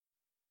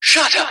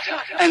Shut up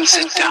and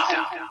sit down.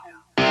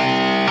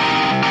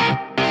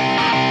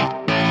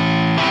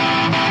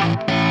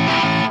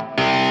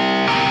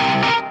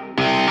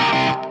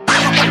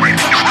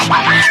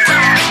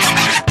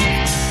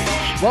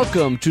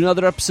 Welcome to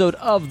another episode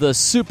of the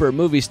Super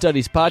Movie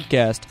Studies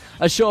Podcast,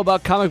 a show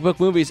about comic book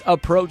movies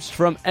approached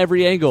from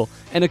every angle,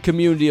 and a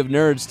community of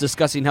nerds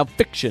discussing how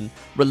fiction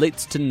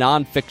relates to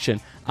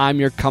non-fiction. I'm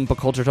your Compa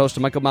Culture host,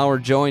 Michael Maurer,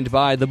 joined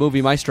by the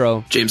movie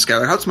maestro, James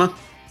Schuyler Hutzma,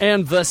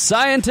 and the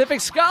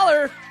scientific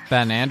scholar,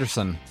 Ben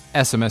Anderson.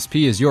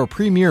 SMSP is your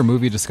premier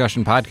movie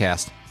discussion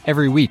podcast.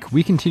 Every week,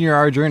 we continue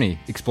our journey,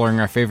 exploring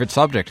our favorite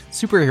subject,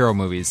 superhero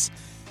movies.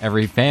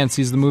 Every fan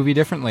sees the movie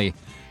differently,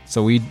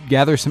 so we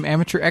gather some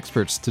amateur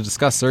experts to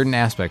discuss certain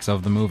aspects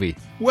of the movie.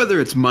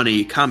 Whether it's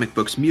money, comic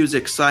books,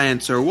 music,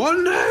 science, or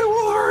one day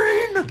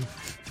Wolverine,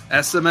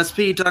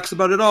 SMSP talks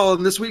about it all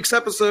in this week's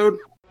episode.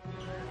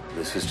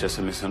 This is just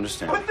a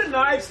misunderstanding. Put the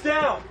knives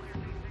down!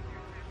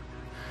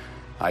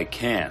 I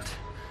can't.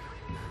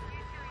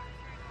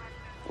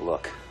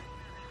 Look.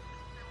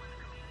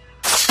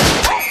 All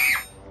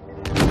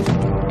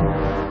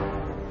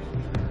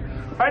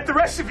right, the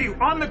rest of you,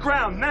 on the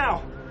ground,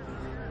 now!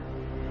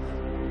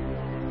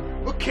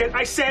 Look, kid,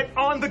 I said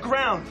on the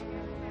ground!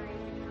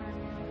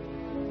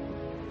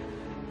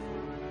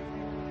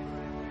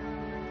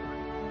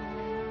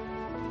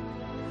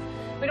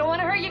 We don't want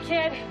to hurt you,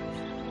 kid.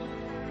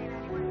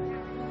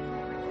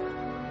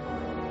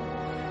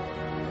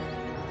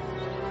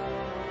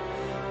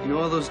 You know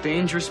all those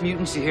dangerous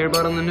mutants you hear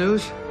about on the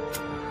news?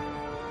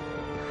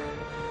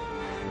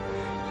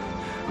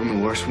 I'm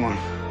the worst one.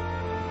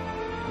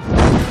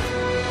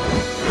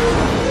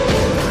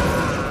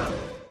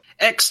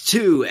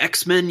 X2,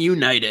 X-Men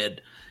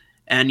United.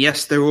 And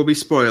yes, there will be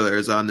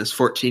spoilers on this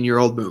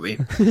 14-year-old movie.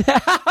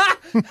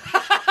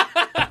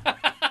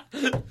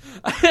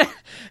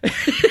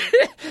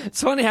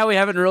 It's funny how we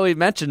haven't really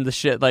mentioned the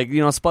shit. Like,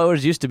 you know,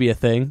 spoilers used to be a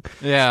thing.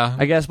 Yeah.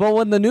 I guess, well,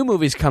 when the new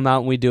movies come out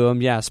and we do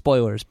them, yeah,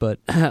 spoilers, but,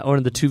 or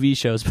in the TV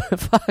shows, but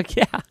fuck,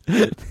 yeah.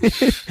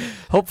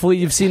 Hopefully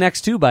you've seen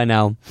X2 by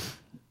now.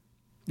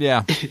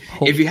 Yeah.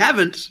 If you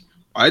haven't,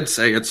 I'd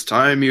say it's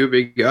time you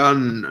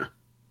begun.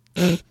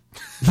 That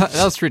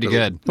was pretty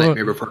good.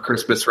 Nightmare Before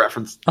Christmas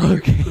reference.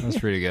 Okay. That was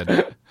pretty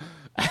good.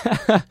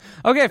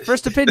 Okay,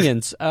 first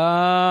opinions.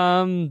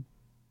 Ben?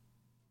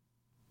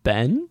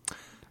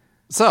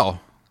 So,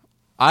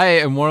 I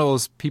am one of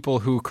those people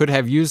who could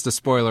have used a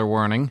spoiler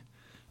warning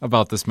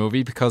about this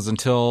movie because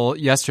until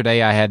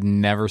yesterday I had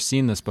never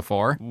seen this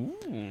before.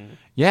 Ooh.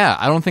 Yeah,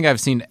 I don't think I've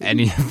seen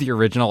any of the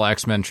original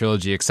X-Men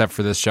trilogy except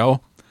for this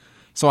show.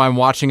 So I'm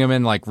watching them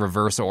in like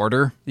reverse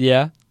order.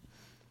 Yeah.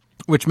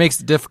 Which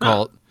makes it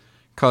difficult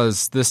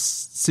because this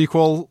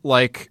sequel,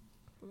 like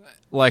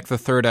the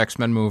third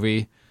X-Men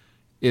movie,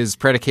 is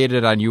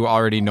predicated on you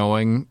already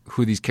knowing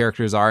who these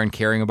characters are and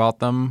caring about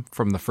them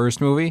from the first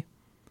movie.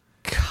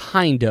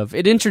 Kind of.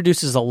 It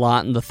introduces a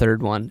lot in the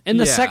third one. In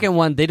the second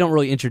one, they don't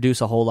really introduce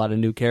a whole lot of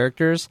new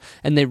characters,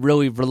 and they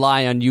really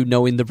rely on you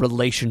knowing the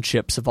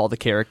relationships of all the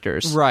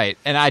characters. Right,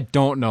 and I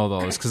don't know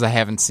those because I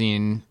haven't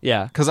seen...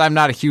 Yeah. Because I'm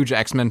not a huge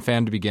X-Men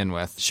fan to begin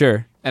with.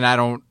 Sure. And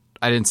I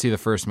didn't see the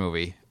first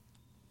movie.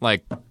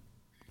 Like,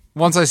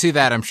 once I see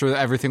that, I'm sure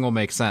everything will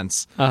make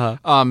sense.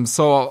 Uh-huh.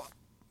 So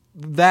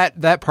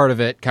that part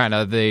of it, kind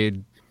of,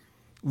 they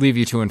leave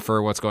you to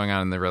infer what's going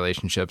on in the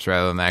relationships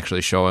rather than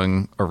actually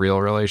showing a real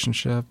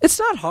relationship. It's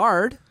not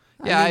hard.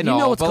 Yeah, I know. You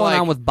know what's going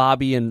like, on with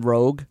Bobby and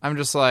Rogue. I'm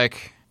just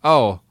like,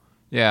 oh,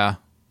 yeah,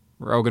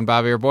 Rogue and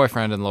Bobby are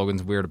boyfriend, and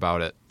Logan's weird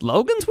about it.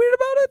 Logan's weird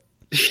about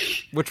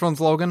it? Which one's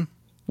Logan?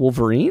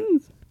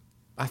 Wolverine?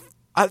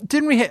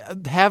 Didn't we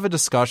have a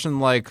discussion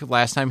like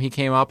last time he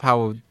came up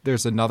how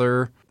there's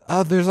another...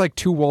 there's like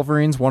two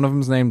Wolverines. One of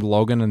them's named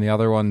Logan, and the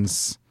other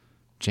one's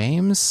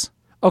James?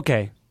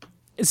 Okay.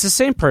 It's the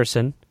same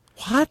person.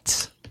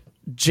 What?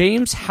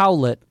 James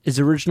Howlett is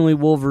originally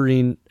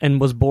Wolverine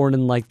and was born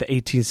in like the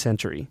 18th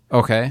century.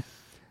 Okay.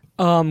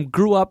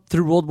 Grew up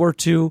through World War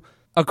II,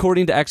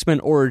 according to X-Men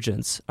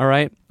Origins, all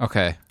right?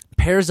 Okay.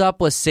 Pairs up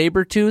with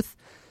Sabretooth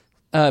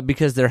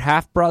because they're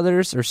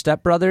half-brothers or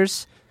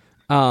step-brothers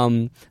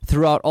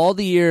throughout all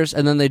the years,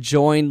 and then they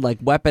joined like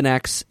Weapon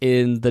X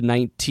in the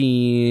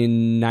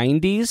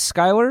 1990s,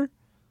 Skylar?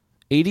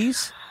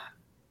 80s?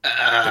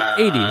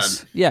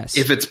 80s, yes.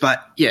 If it's by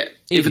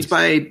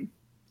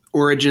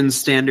Origin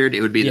standard,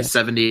 it would be the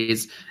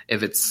 70s.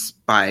 If it's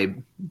by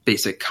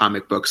basic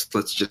comic books,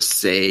 let's just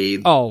say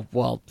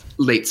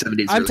late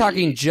 70s. I'm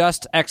talking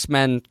just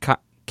X-Men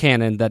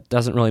canon that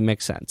doesn't really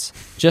make sense.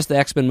 Just the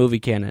X-Men movie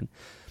canon.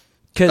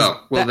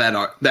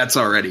 That's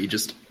already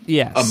just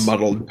a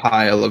muddled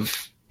pile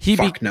of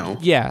no.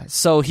 Yeah,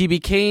 so he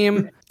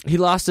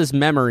lost his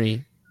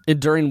memory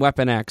during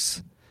Weapon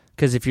X.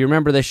 Because if you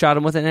remember, they shot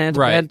him with an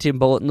antimatter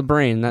bullet in the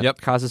brain. That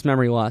causes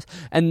memory loss.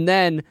 And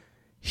then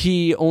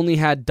he only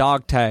had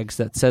dog tags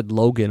that said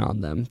Logan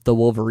on them, the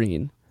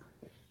Wolverine,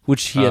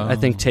 which he had, I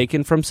think,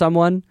 taken from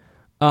someone.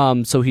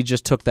 So he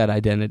just took that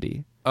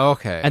identity.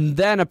 Okay. And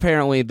then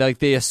apparently, like,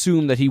 they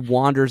assume that he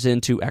wanders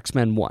into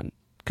X-Men 1.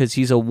 because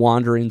he's a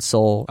wandering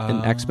soul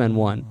in X-Men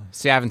 1.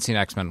 See, I haven't seen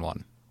X-Men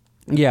 1.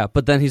 Yeah,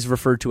 but then he's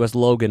referred to as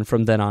Logan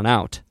from then on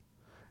out.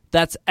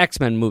 That's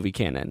X-Men movie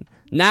canon.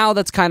 Now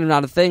that's kind of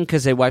not a thing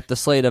because they wiped the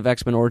slate of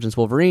X-Men Origins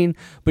Wolverine,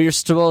 but you're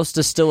supposed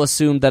to still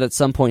assume that at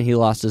some point he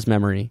lost his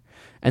memory.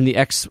 And the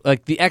X1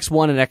 and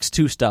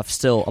X2 stuff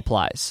still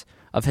applies,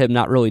 of him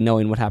not really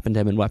knowing what happened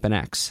to him in Weapon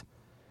X.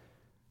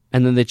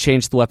 And then they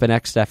changed the Weapon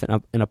X stuff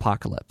in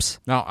Apocalypse.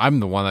 No,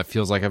 I'm the one that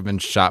feels like I've been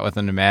shot with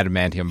an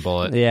adamantium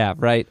bullet. Yeah,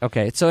 right.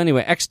 Okay, so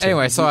anyway, X2.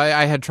 Anyway, so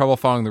I had trouble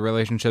following the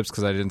relationships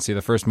because I didn't see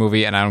the first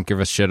movie, and I don't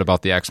give a shit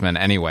about the X-Men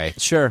anyway.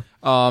 Sure.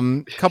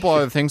 Couple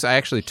other things. I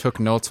actually took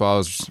notes while I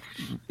was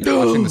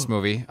watching this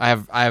movie. I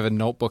have a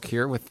notebook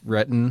here with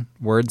written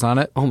words on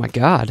it. Oh, my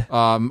God.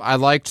 I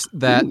liked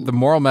that the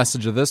moral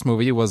message of this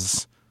movie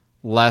was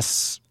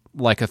less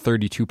like a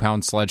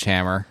 32-pound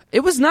sledgehammer. It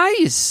was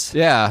nice.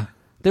 Yeah.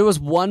 There was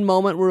one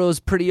moment where it was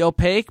pretty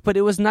opaque, but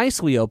it was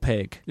nicely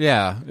opaque.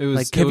 Yeah, it was.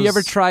 Like, have you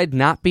ever tried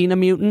not being a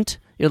mutant?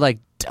 You're like,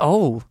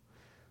 oh,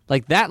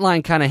 like that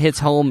line kind of hits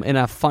home in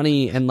a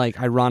funny and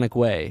like ironic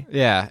way.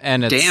 Yeah,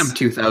 and it's, damn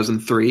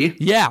 2003.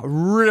 Yeah,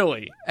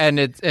 really. And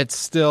it's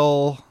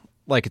still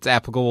like it's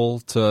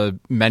applicable to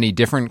many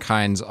different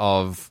kinds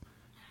of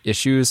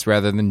issues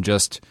rather than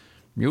just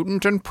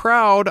mutant and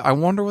proud. I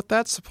wonder what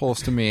that's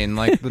supposed to mean.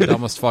 Like the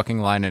dumbest fucking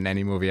line in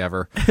any movie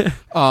ever.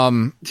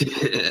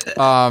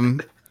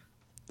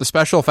 The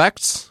special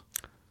effects,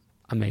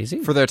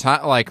 amazing for their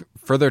time. Like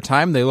for their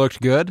time, they looked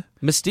good.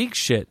 Mystique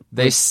shit.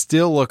 They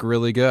still look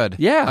really good.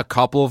 Yeah, a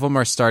couple of them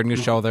are starting to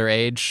show their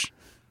age.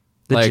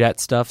 The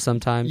jet stuff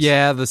sometimes.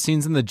 Yeah, the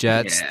scenes in the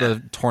jets,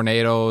 the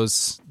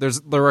tornadoes.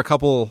 There were a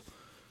couple.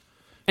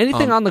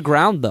 Anything on the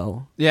ground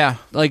though. Yeah,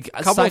 like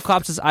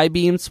Cyclops'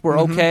 I-beams were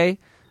okay.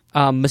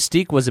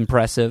 Mystique was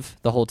impressive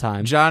the whole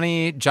time.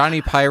 Johnny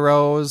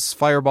Pyro's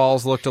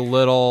fireballs looked a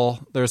little.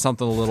 There's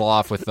something a little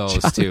off with those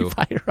too.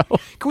 Pyro.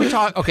 Can we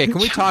talk? Okay, can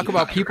we talk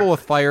about people with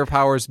fire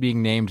powers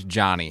being named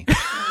Johnny?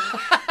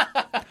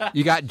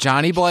 You got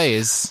Johnny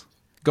Blaze,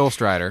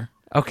 Ghost Rider.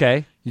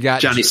 Okay. You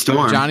got Johnny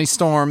Storm. Johnny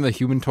Storm, the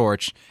Human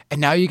Torch,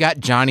 and now you got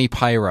Johnny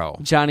Pyro.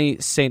 Johnny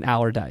St.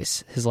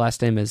 Allardyce. His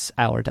last name is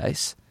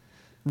Allardyce.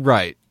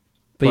 Right.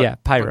 But yeah,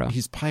 Pyro.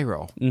 He's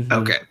Pyro. Mm-hmm.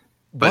 Okay.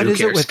 But who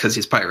cares, because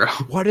he's Pyro.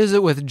 What is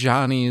it with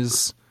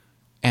Johnnies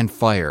and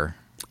fire?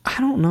 I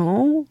don't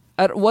know.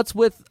 What's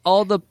with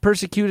all the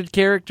persecuted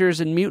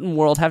characters in Mutant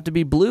World have to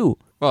be blue?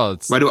 Well,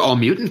 why do all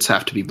mutants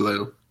have to be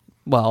blue?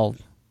 Well,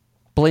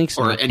 Blink's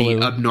or not any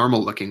blue.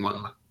 abnormal looking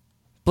one.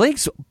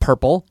 Blink's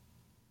purple.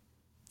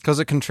 Because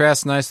it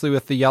contrasts nicely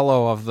with the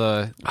yellow of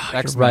the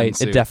X-Men right,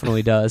 suit. it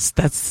definitely does.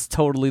 That's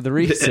totally the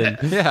reason.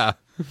 Yeah.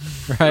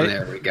 Right?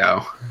 There we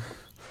go.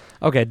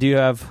 Okay, do you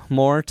have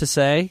more to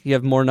say? You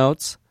have more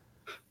notes?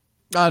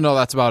 No,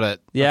 that's about it.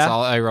 Yeah? That's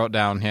all I wrote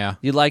down, yeah.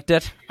 You liked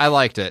it? I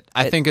liked it.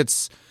 I think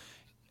it's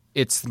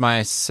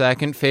my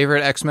second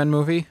favorite X-Men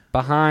movie.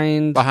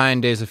 Behind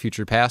Days of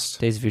Future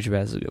Past. Days of Future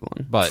Past is a good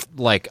one. But,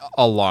 like,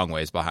 a long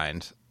ways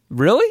behind.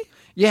 Really?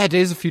 Yeah,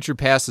 Days of Future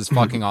Past is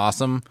fucking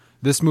awesome.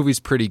 This movie's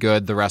pretty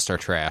good. The rest are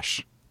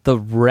trash. The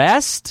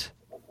rest?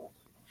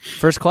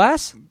 First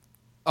Class?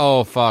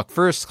 Oh, fuck.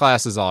 First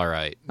Class is all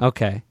right.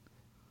 Okay.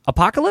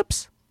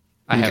 Apocalypse?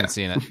 I haven't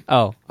seen it.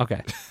 Oh,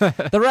 okay.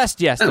 The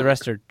rest, yes, the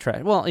rest are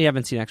trash. Well, you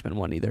haven't seen X-Men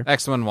 1 either.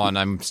 X-Men 1,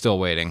 I'm still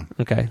waiting.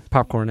 Okay,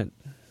 popcorn it.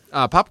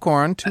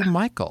 Popcorn to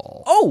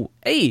Michael. Oh,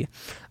 hey.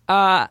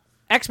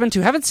 X-Men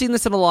 2, haven't seen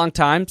this in a long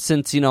time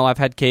since, I've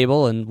had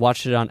cable and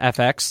watched it on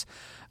FX.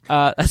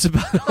 That's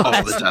about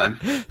the time.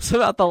 It's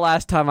about the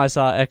last time I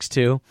saw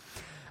X2.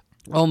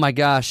 Oh my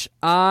gosh.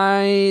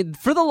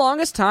 For the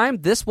longest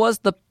time, this was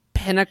the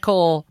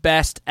pinnacle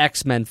best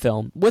X-Men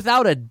film.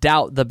 Without a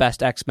doubt, the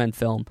best X-Men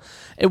film.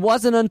 It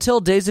wasn't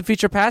until Days of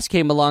Future Past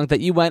came along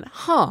that you went,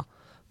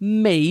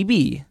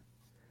 maybe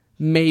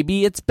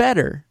it's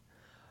better.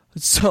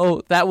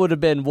 So that would have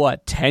been,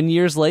 10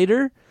 years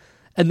later?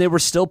 And they were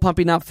still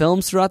pumping out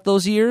films throughout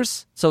those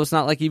years? So it's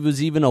not like it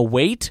was even a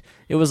wait.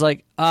 It was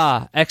like,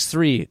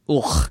 X3,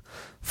 ugh.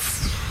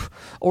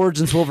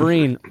 Origins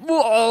Wolverine,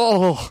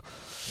 whoa.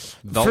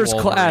 First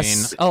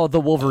Class. Oh,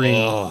 the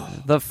Wolverine.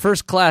 Ugh. The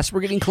First Class.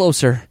 We're getting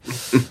closer.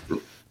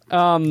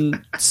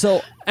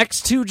 So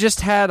X2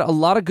 just had a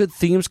lot of good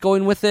themes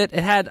going with it.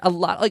 It had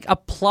a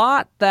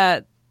plot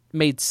that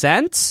made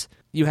sense.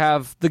 You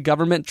have the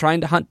government trying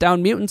to hunt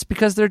down mutants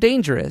because they're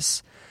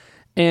dangerous.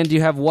 And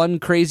you have one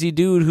crazy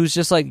dude who's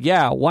just like,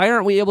 why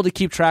aren't we able to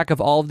keep track of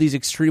all of these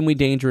extremely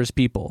dangerous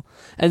people?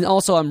 And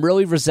also, I'm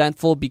really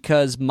resentful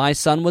because my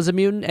son was a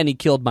mutant and he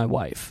killed my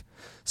wife.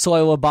 So I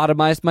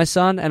lobotomized my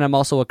son, and I'm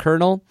also a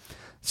colonel,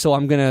 so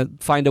I'm going to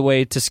find a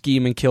way to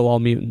scheme and kill all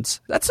mutants.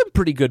 That's a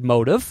pretty good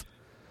motive.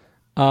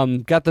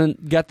 Got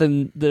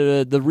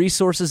the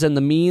resources and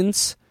the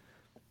means.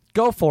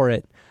 Go for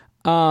it.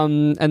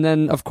 And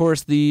then, of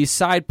course, the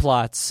side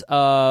plots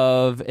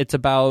of it's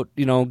about,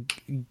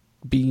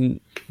 being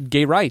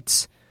gay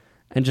rights.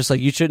 And just like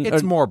you shouldn't...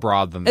 It's more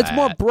broad than that. It's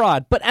more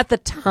broad, but at the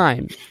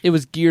time, it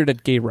was geared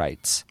at gay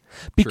rights.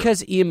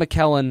 Because Ian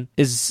McKellen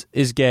is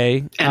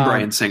gay. And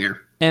Bryan Singer.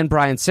 And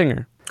Bryan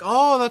Singer.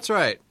 Oh, that's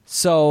right.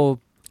 So,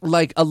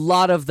 like, a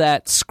lot of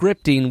that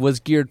scripting was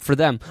geared for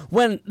them.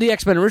 When the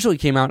X-Men originally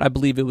came out, I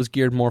believe it was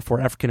geared more for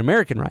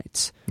African-American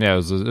rights. Yeah, it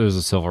was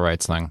a civil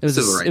rights thing. It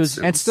was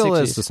and still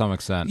is to some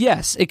extent.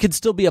 Yes, it could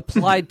still be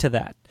applied to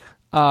that.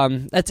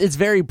 It's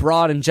very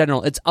broad and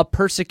general. It's a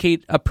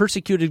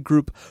persecuted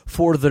group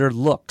for their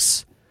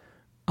looks.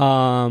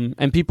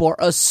 And people are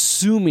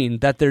assuming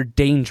that they're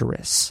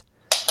dangerous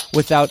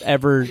without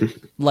ever,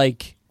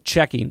 like,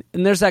 checking.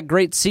 And there's that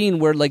great scene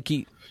where, like,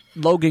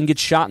 Logan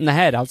gets shot in the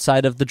head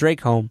outside of the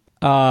Drake home,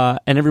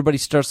 and everybody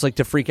starts, like,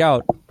 to freak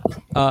out.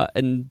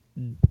 And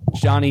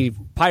Johnny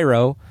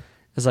Pyro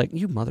is like,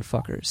 "You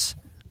motherfuckers,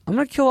 I'm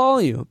gonna kill all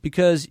of you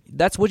because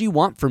that's what you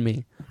want from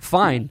me.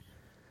 Fine."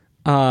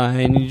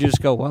 And you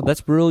just go, "Well,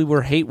 that's really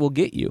where hate will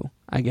get you,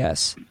 I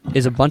guess,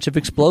 is a bunch of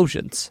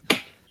explosions."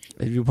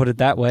 If you put it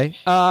that way.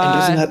 And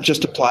doesn't that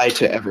just apply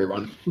to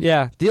everyone?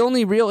 Yeah. The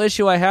only real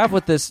issue I have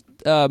with this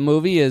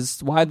movie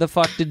is why the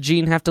fuck did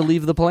Jean have to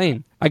leave the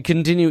plane? I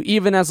continue,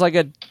 even as like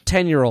a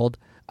 10-year-old,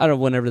 I don't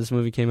know, whenever this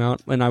movie came out,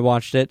 when I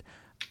watched it,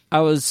 I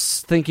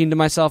was thinking to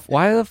myself,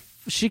 why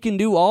she can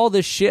do all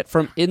this shit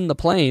from in the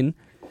plane?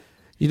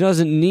 She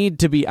doesn't need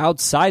to be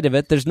outside of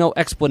it. There's no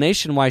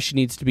explanation why she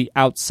needs to be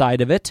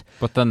outside of it.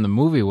 But then the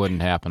movie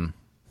wouldn't happen.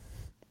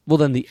 Well,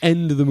 then the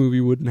end of the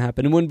movie wouldn't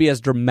happen. It wouldn't be as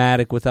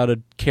dramatic without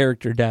a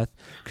character death,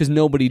 because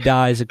nobody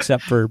dies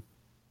except for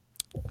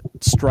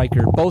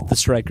Stryker, both the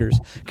Strykers.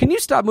 Can you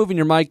stop moving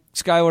your mic,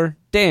 Skylar?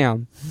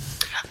 Damn.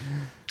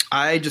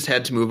 I just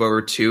had to move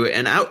over to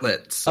an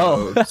outlet,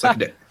 so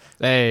suck it.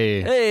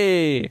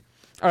 Hey.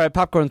 All right,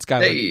 Popcorn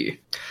Skylar. Hey.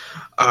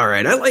 All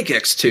right, I like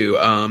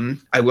X2.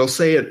 I will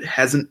say it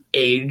hasn't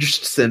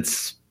aged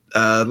since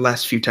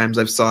last few times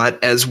I've saw it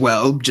as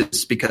well,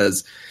 just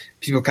because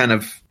people kind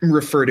of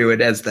refer to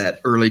it as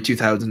that early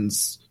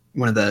 2000s,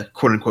 one of the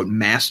quote-unquote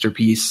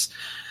masterpiece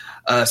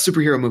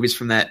superhero movies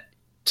from that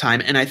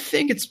time. And I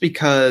think it's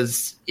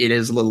because it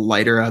is a little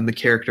lighter on the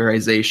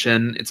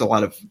characterization. It's a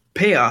lot of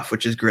payoff,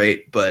 which is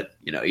great, but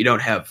you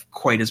don't have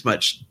quite as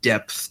much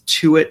depth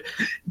to it.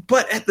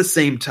 But at the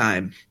same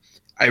time,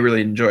 I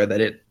really enjoy that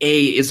it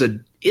is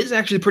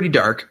actually pretty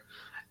dark,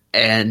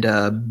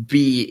 and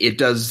B, it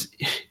does,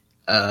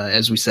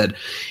 as we said,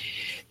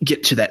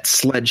 get to that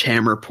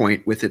sledgehammer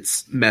point with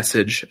its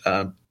message.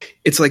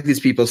 It's like these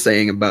people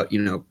saying about,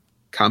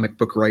 comic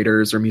book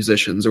writers or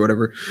musicians or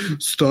whatever,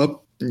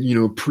 stop,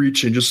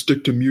 preaching, just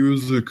stick to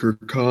music or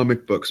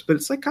comic books. But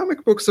it's like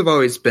comic books have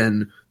always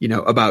been,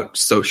 about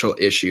social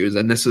issues.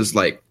 And this is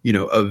like,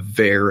 a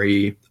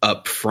very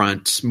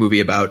upfront movie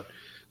about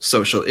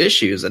social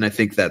issues. And I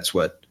think that's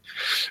what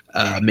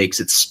makes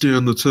it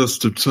stand the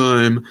test of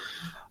time.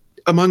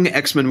 Among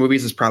X-Men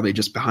movies, is probably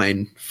just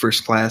behind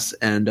First Class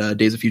and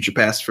Days of Future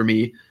Past for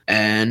me,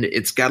 and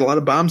it's got a lot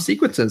of bomb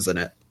sequences in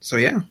it. So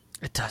yeah,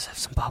 it does have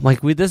some bomb.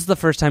 Like this is the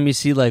first time you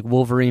see like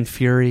Wolverine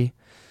Fury,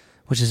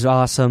 which is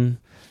awesome.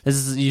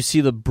 You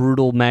see the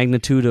brutal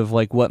magnitude of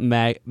like what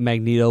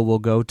Magneto will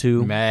go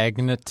to.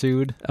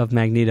 Magnitude of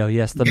Magneto,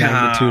 yes, the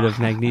magnitude of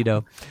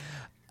Magneto.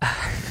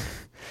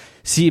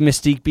 See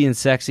Mystique being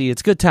sexy.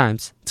 It's good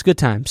times.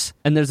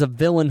 And there's a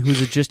villain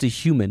who's just a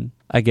human,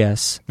 I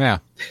guess. Yeah.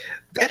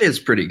 That is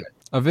pretty good.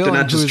 They're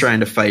not just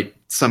trying to fight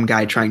some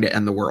guy trying to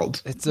end the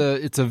world. It's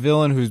a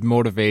villain whose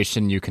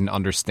motivation you can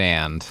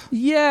understand.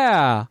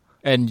 Yeah.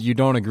 And you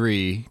don't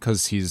agree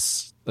because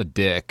he's a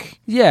dick.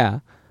 Yeah.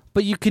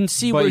 But you can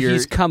see where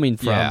he's coming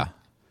from. Yeah.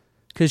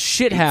 Because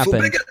shit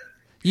happened.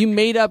 You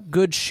made up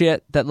good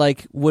shit that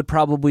like would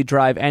probably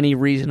drive any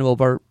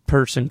reasonable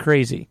person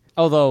crazy.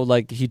 Although,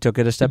 like, he took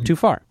it a step too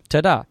far.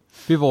 Ta-da.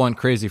 People went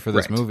crazy for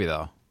this movie,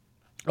 though.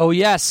 Oh,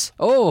 yes.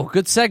 Oh,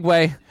 good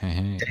segue.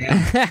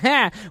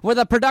 With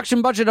a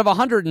production budget of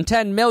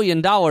 $110 million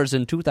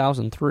in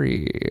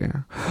 2003.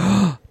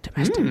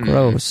 Domestic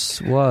gross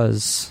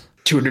was...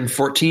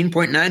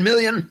 $214.9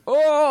 million.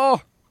 Oh!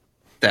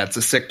 That's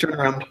a sick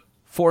turnaround.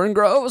 Foreign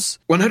gross?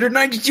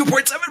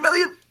 $192.7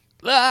 million.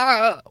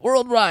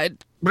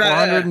 Worldwide.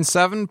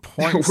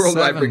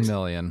 407.7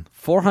 million.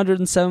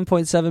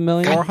 407.7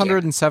 million?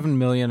 407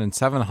 million and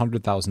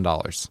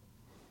 $700,000.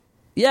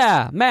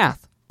 Yeah,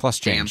 math. Plus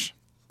change.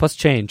 Plus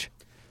change.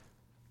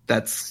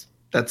 That's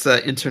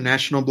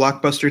international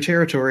blockbuster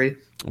territory.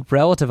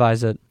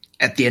 Relativize it.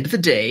 At the end of the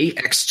day,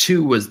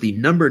 X2 was the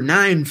number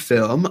 9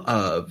 film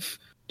of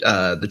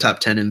the top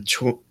 10 in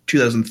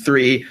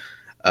 2003,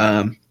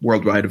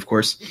 worldwide, of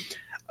course.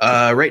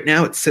 Right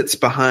now, it sits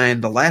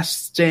behind The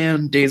Last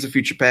Stand, Days of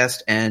Future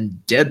Past,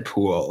 and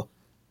Deadpool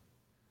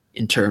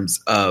in terms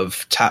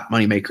of top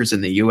moneymakers in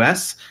the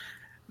U.S.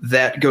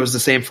 That goes the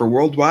same for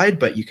worldwide,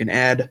 but you can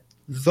add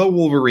The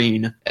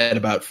Wolverine at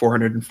about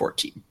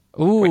 414.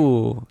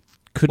 Ooh.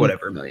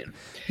 Whatever million.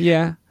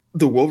 Yeah.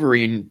 The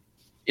Wolverine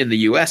in the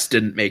U.S.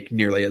 didn't make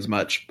nearly as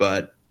much,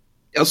 but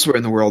elsewhere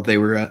in the world, they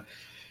were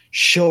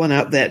shelling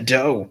out that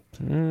dough.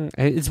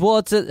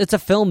 It's a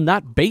film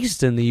not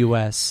based in the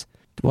U.S.,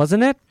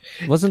 wasn't it?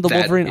 Wasn't the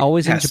Wolverine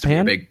always in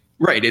Japan?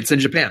 Right, it's in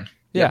Japan.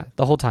 Yeah,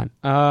 the whole time.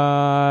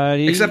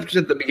 Except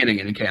at the beginning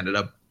in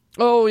Canada.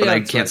 Oh, yeah. But I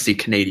can't see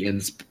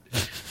Canadians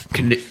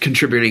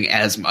contributing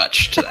as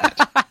much to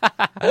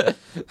that.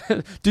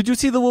 Did you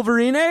see the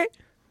Wolverine?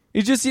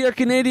 Did you see our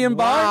Canadian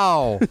bar?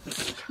 Wow.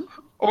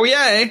 Oh,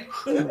 yeah.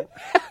 I'm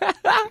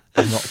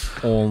the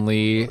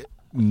only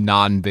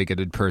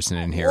non-bigoted person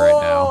in here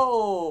right now.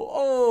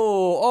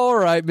 Oh, all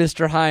right,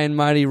 Mr. High and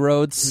Mighty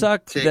Rhodes.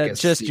 Suck Take that a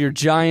just seat. your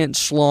giant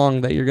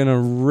schlong that you're going to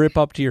rip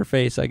up to your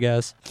face, I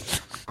guess.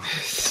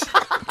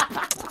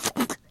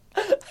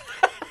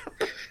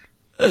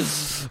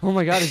 Oh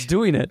my God, it's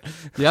doing it.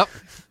 Yep,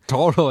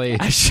 totally.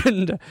 I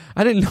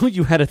didn't know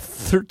you had a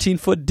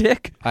 13-foot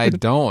dick. I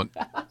don't.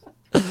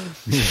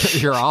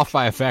 You're off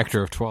by a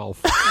factor of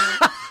 12.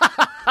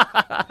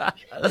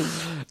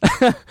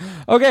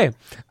 Okay,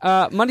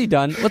 money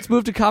done. Let's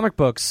move to comic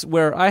books,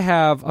 where I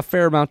have a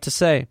fair amount to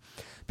say.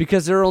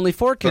 Because there are only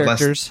 4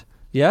 characters.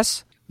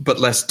 Yes? But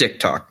less dick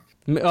talk.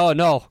 Oh,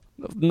 no.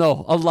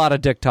 No, a lot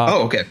of dick talk.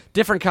 Oh, okay.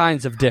 Different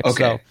kinds of dicks,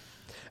 Okay. though.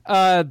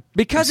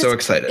 Because I'm so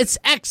excited. It's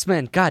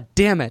X-Men. God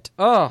damn it.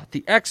 Oh,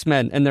 the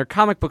X-Men and their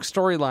comic book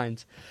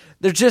storylines.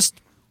 They're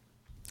just...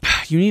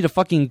 You need a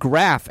fucking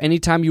graph.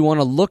 Anytime you want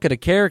to look at a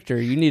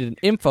character, you need an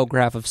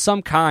infograph of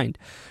some kind.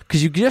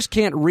 Because you just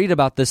can't read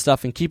about this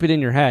stuff and keep it in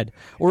your head.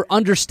 Or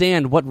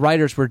understand what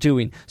writers were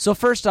doing. So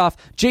first off,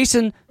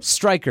 Jason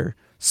Stryker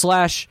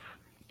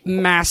 /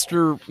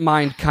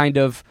 Mastermind kind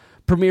of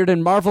premiered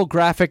in Marvel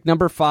Graphic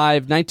number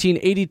 5,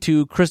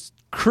 1982,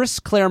 Chris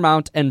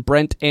Claremont and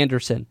Brent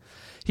Anderson.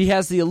 He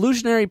has the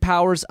illusionary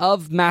powers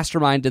of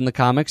Mastermind in the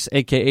comics,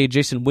 a.k.a.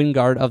 Jason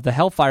Wingard of the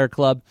Hellfire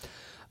Club.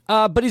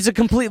 But he's a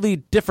completely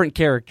different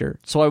character,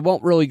 so I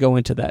won't really go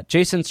into that.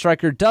 Jason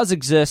Stryker does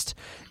exist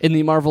in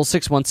the Marvel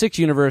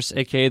 616 universe,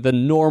 a.k.a. the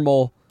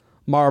normal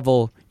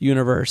Marvel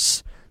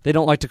universe. They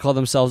don't like to call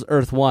themselves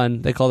Earth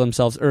 1. They call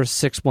themselves Earth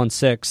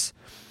 616,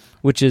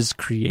 which is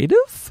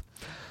creative.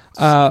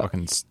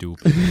 Fucking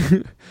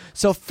stupid.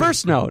 So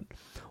first note,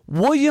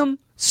 William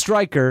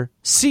Stryker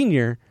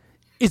Sr.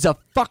 is a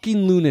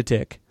fucking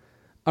lunatic.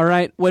 All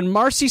right? When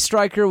Marcy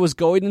Stryker was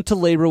going into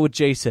labor with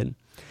Jason,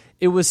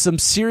 it was some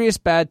serious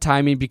bad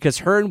timing because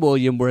her and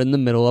William were in the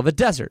middle of a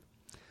desert.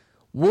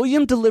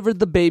 William delivered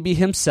the baby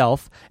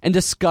himself, and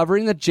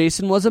discovering that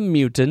Jason was a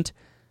mutant,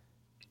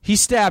 he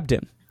stabbed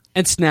him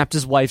and snapped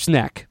his wife's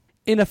neck.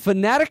 In a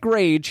fanatic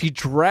rage, he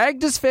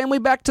dragged his family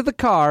back to the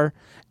car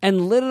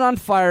and lit it on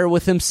fire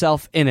with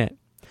himself in it.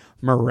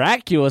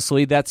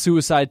 Miraculously, that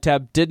suicide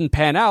attempt didn't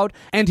pan out,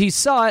 and he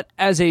saw it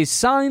as a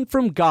sign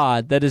from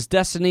God that his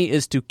destiny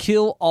is to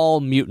kill all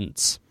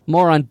mutants.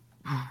 More on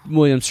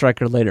William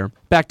Stryker later.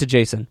 Back to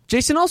Jason.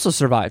 Jason also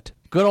survived.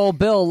 Good old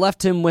Bill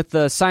left him with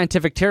the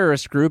scientific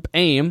terrorist group,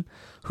 AIM,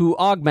 who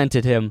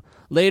augmented him.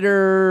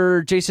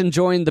 Later, Jason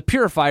joined the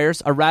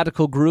Purifiers, a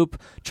radical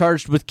group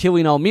charged with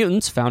killing all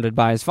mutants, founded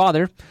by his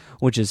father,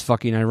 which is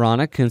fucking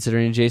ironic,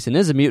 considering Jason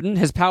is a mutant.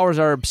 His powers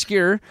are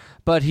obscure,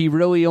 but he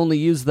really only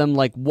used them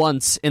like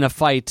once in a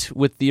fight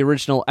with the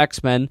original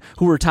X-Men,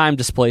 who were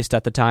time-displaced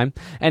at the time,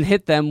 and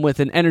hit them with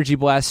an energy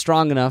blast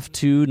strong enough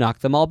to knock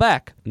them all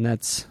back. And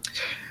that's...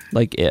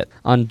 like it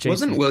on Jason.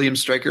 Wasn't William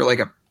Stryker like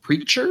a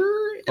preacher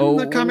in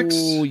the comics?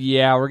 Oh,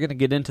 yeah, we're going to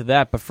get into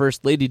that. But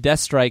first, Lady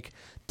Deathstrike,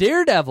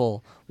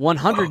 Daredevil,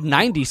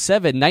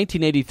 197,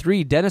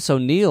 1983, Dennis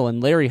O'Neil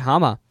and Larry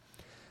Hama.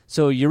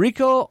 So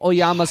Yuriko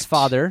Oyama's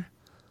father,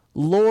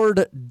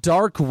 Lord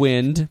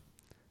Darkwind,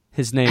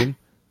 his name,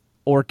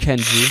 or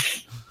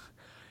Kenji.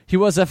 He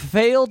was a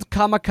failed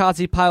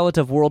kamikaze pilot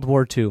of World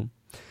War II.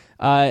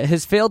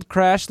 His failed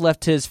crash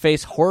left his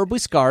face horribly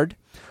scarred,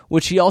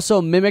 which he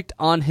also mimicked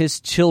on his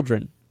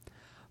children.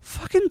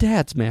 Fucking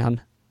dads, man.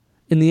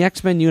 In the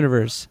X-Men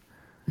universe.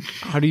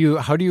 How do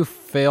you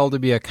fail to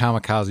be a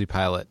kamikaze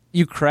pilot?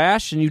 You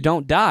crash and you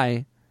don't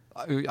die.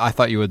 I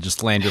thought you would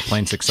just land your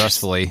plane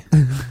successfully.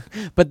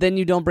 But then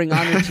you don't bring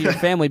honor to your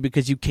family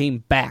because you came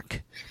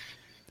back.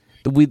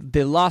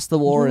 They lost the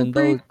war and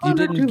you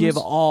didn't give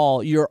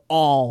your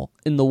all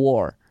in the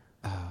war.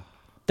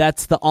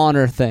 That's the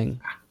honor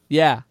thing.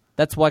 Yeah,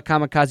 that's why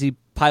kamikaze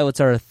pilots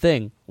are a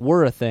thing.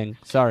 Were a thing.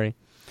 Sorry.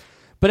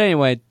 But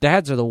anyway,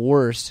 dads are the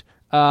worst.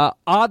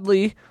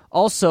 Oddly,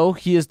 also,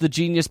 he is the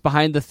genius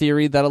behind the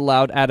theory that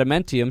allowed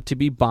adamantium to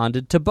be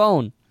bonded to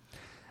bone.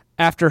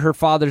 After her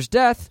father's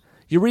death,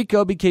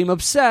 Yuriko became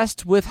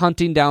obsessed with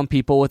hunting down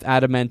people with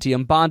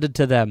adamantium bonded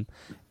to them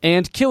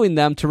and killing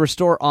them to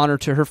restore honor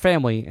to her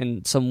family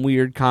in some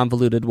weird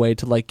convoluted way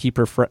to like keep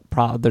her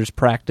father's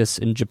practice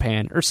in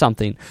Japan or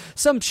something.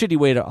 Some shitty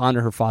way to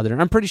honor her father.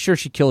 And I'm pretty sure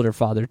she killed her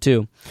father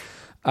too.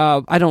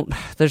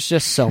 There's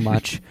just so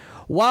much.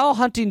 While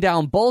hunting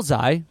down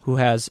Bullseye, who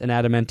has an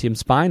adamantium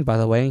spine, by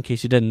the way, in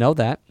case you didn't know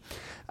that,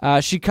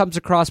 she comes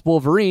across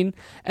Wolverine,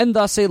 and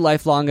thus a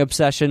lifelong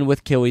obsession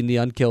with killing the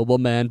unkillable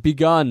man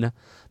begun,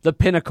 the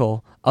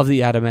pinnacle of the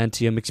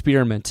adamantium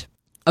experiment.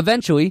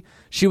 Eventually,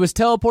 she was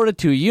teleported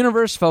to a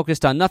universe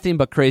focused on nothing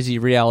but crazy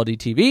reality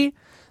TV.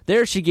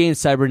 There she gained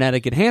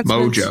cybernetic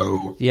enhancements.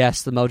 Mojo.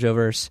 Yes, the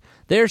Mojoverse.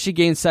 There she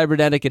gained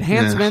cybernetic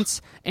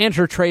enhancements and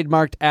her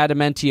trademarked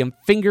adamantium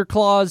finger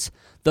claws.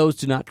 Those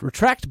do not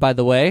retract, by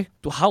the way.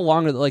 How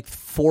long are they? Like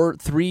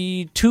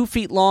 2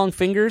 feet long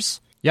fingers?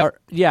 Yep.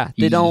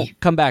 They don't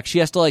come back. She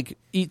has to like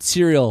eat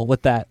cereal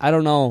with that. I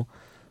don't know.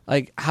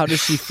 Like, how does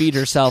she feed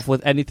herself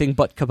with anything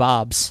but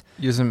kebabs?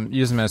 Use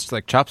them as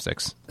like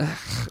chopsticks.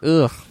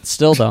 Ugh.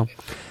 Still though.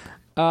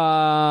 She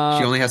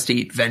only has to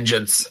eat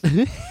vengeance.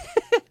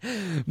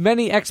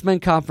 Many X-Men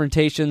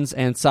confrontations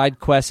and side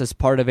quests as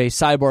part of a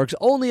Cyborg's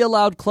Only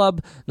Allowed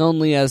club,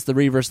 known as the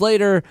Reavers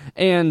later,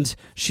 and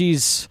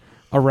she's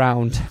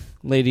around,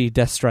 Lady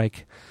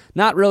Deathstrike.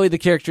 Not really the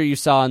character you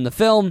saw in the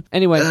film.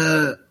 Anyway,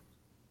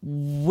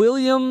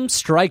 William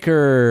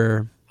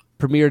Stryker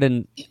premiered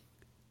in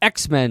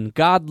X-Men,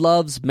 God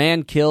Loves,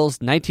 Man Kills,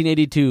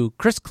 1982.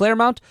 Chris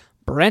Claremont,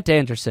 Brent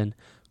Anderson.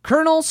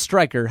 Colonel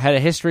Stryker had a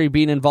history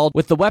being involved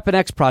with the Weapon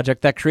X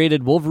project that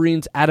created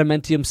Wolverine's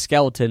adamantium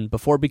skeleton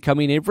before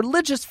becoming a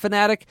religious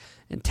fanatic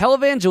and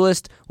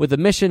televangelist with a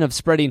mission of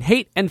spreading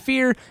hate and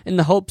fear in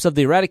the hopes of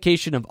the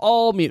eradication of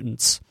all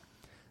mutants.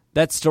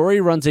 That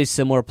story runs a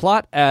similar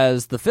plot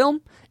as the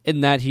film,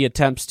 in that he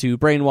attempts to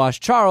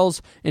brainwash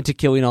Charles into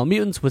killing all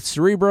mutants with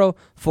Cerebro,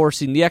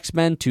 forcing the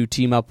X-Men to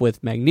team up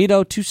with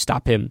Magneto to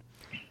stop him.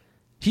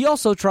 He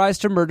also tries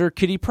to murder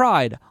Kitty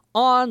Pryde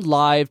on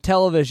live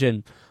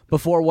television,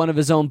 before one of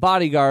his own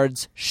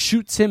bodyguards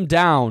shoots him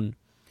down.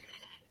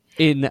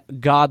 In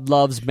God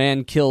Loves,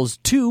 Man Kills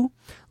 2,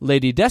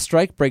 Lady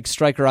Deathstrike breaks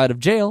Stryker out of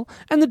jail,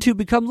 and the two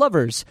become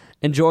lovers,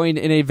 and join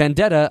in a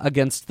vendetta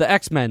against the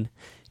X-Men.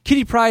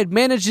 Kitty Pryde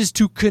manages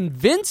to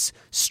convince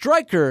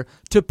Stryker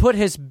to put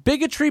his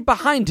bigotry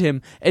behind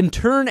him and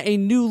turn a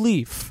new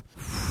leaf.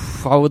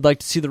 I would like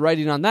to see the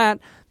writing on that.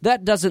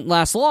 That doesn't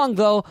last long,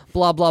 though.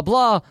 Blah, blah,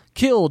 blah.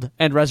 Killed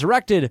and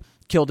resurrected.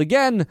 Killed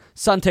again.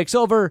 Sun takes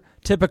over.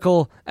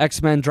 Typical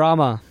X-Men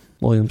drama.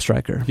 William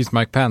Stryker. He's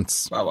Mike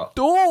Pence. Wow.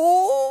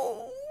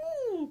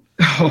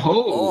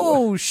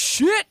 Oh,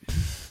 shit.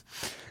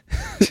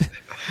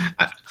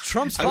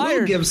 Trump's fired. I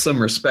will give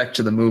some respect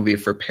to the movie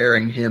for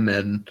pairing him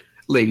and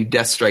Lady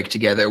Deathstrike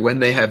together when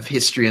they have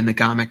history in the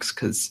comics,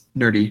 because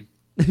nerdy.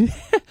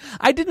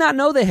 I did not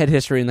know they had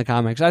history in the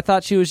comics. I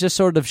thought she was just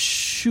sort of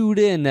shoot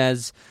in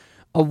as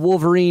a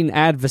Wolverine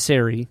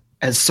adversary.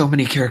 As so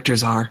many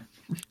characters are.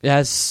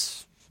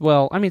 As,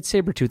 well, I mean,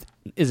 Sabretooth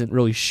isn't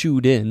really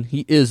shoot in.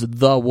 He is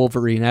the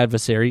Wolverine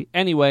adversary.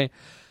 Anyway,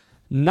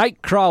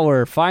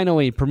 Nightcrawler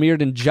finally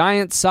premiered in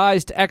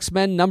Giant-Sized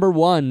X-Men #1,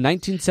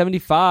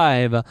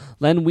 1975.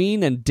 Len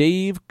Wein and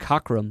Dave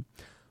Cockrum.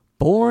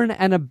 Born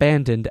and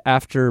abandoned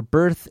after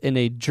birth in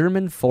a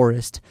German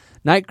forest,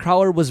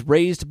 Nightcrawler was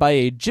raised by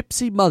a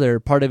gypsy mother,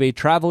 part of a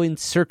traveling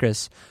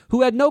circus,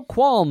 who had no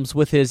qualms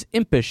with his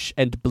impish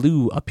and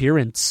blue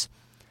appearance.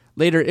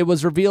 Later, it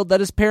was revealed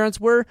that his parents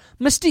were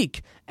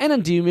Mystique and a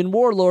demon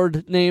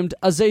warlord named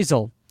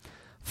Azazel.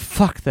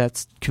 Fuck,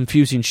 that's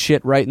confusing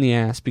shit right in the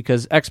ass,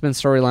 because X-Men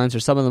storylines are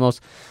some of the most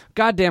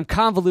goddamn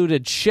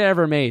convoluted shit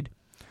ever made.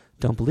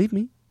 Don't believe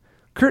me?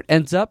 Kurt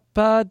ends up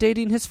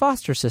dating his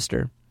foster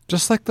sister.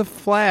 Just like the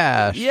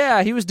Flash.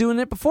 Yeah, he was doing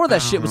it before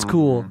that shit was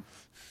cool.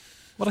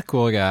 What a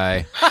cool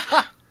guy.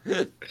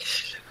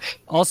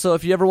 Also,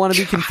 if you ever want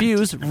to be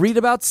confused, read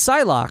about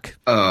Psylocke.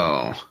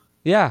 Oh.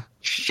 Yeah.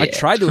 Shit. I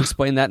tried to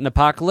explain that in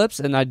Apocalypse,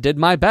 and I did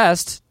my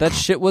best. That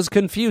shit was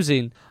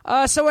confusing.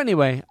 So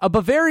anyway, a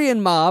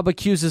Bavarian mob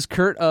accuses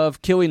Kurt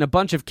of killing a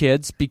bunch of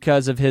kids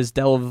because of his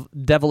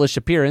devilish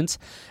appearance,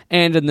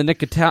 and in the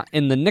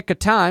nick of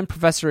time,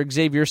 Professor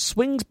Xavier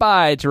swings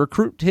by to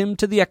recruit him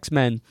to the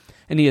X-Men,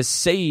 and he is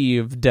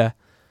saved.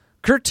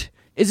 Kurt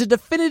is a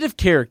definitive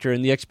character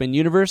in the X-Men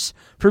universe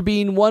for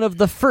being one of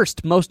the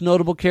first most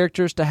notable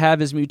characters to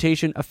have his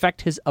mutation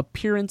affect his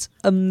appearance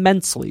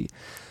immensely.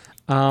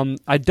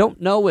 I don't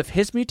know if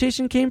his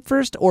mutation came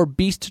first or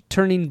Beast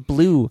turning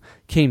blue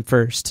came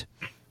first.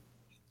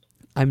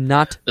 I'm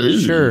not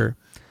sure.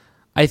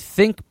 I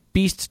think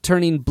Beast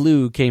turning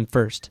blue came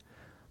first.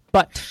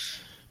 But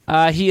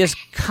he has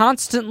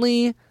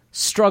constantly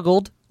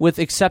struggled with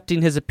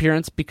accepting his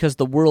appearance because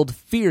the world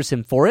fears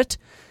him for it.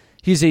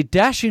 He's a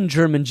dashing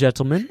German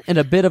gentleman and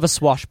a bit of a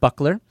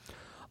swashbuckler.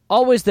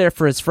 Always there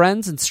for his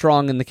friends and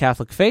strong in the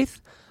Catholic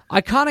faith.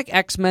 Iconic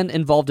X-Men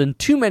involved in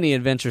too many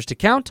adventures to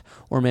count,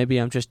 or maybe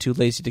I'm just too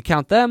lazy to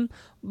count them.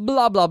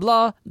 Blah, blah,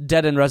 blah.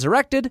 Dead and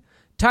resurrected.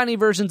 Tiny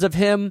versions of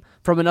him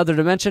from another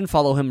dimension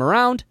follow him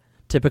around.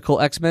 Typical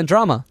X-Men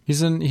drama.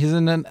 He's in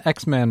an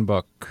X-Men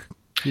book.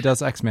 He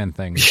does X-Men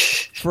things.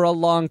 For a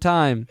long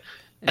time.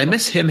 I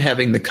miss him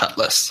having the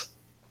cutlass.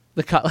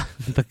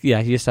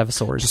 Yeah, he used to have a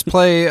sword. Just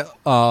play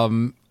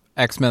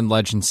X-Men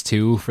Legends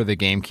 2 for the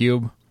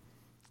GameCube.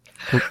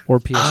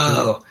 Or PS2.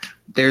 Oh,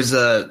 there's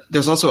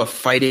also a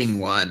fighting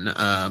one.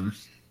 I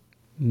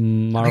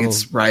think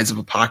it's Rise of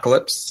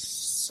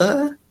Apocalypse.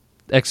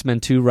 X-Men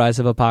 2 Rise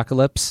of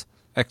Apocalypse.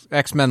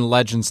 X-Men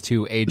Legends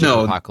 2 Age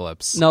of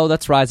Apocalypse. No,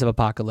 that's Rise of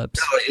Apocalypse.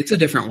 No, it's a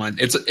different one.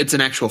 It's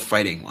an actual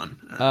fighting one.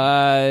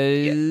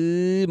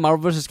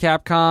 Marvel vs.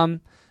 Capcom.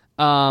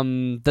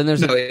 Then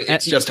there's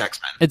it's just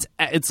X-Men.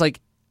 It's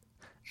like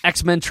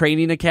X-Men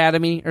Training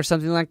Academy or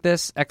something like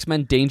this.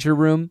 X-Men Danger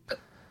Room,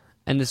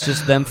 and it's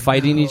just them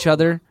fighting each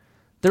other.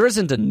 There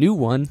isn't a new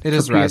one. It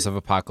is Rise of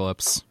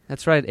Apocalypse.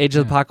 That's right. Age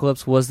of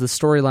Apocalypse was the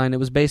storyline it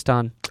was based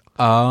on.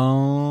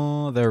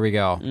 Oh, there we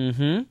go.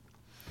 Mm-hmm.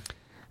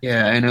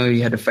 Yeah, I know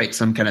you had to fight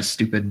some kind of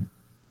stupid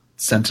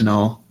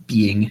Sentinel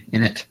being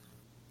in it.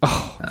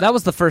 Oh, that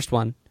was the first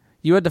one.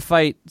 You had to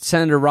fight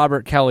Senator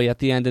Robert Kelly at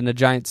the end in a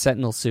giant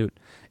Sentinel suit.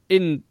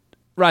 In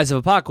Rise of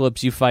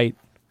Apocalypse, you fight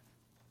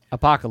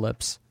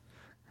Apocalypse.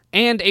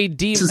 And a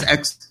demon...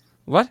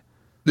 What?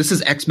 This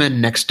is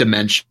X-Men Next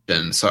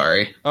Dimension,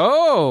 sorry.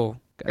 Oh!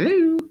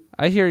 Hello.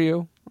 I hear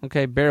you.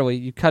 Okay, barely.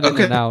 You cut in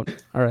and out.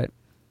 All right.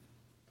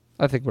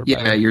 I think we're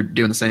Yeah, better. you're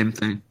doing the same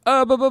thing.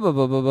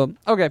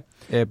 Okay.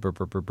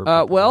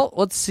 Well,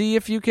 let's see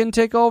if you can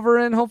take over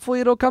and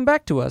hopefully it'll come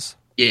back to us.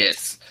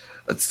 Yes.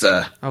 Let's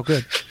Oh,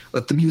 good.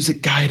 let the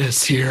music guide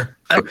us here.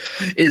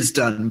 Is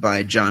done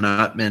by John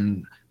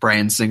Ottman,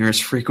 Bryan Singer's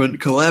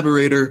frequent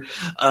collaborator.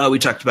 We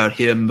talked about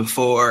him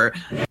before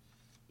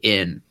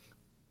in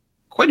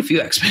quite a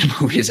few X-Men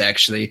movies,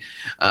 actually.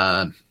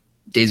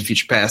 Days of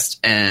Future Past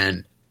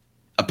and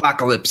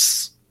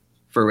Apocalypse,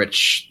 for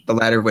which the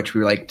latter of which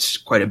we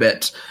liked quite a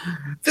bit.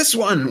 This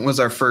one was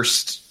our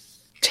first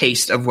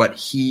taste of what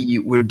he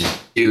would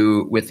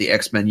do with the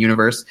X-Men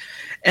universe.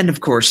 And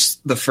of course,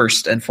 the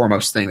first and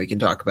foremost thing we can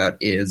talk about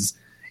is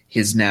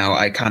his now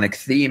iconic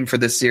theme for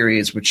this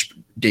series, which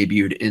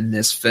debuted in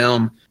this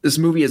film. This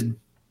movie is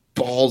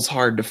balls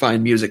hard to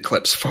find music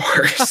clips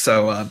for,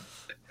 so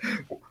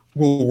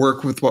we'll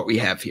work with what we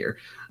have here.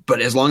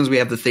 But as long as we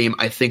have the theme,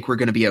 I think we're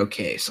going to be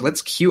okay. So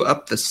let's cue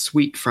up the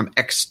suite from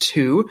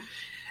X2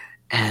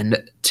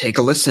 and take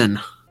a listen.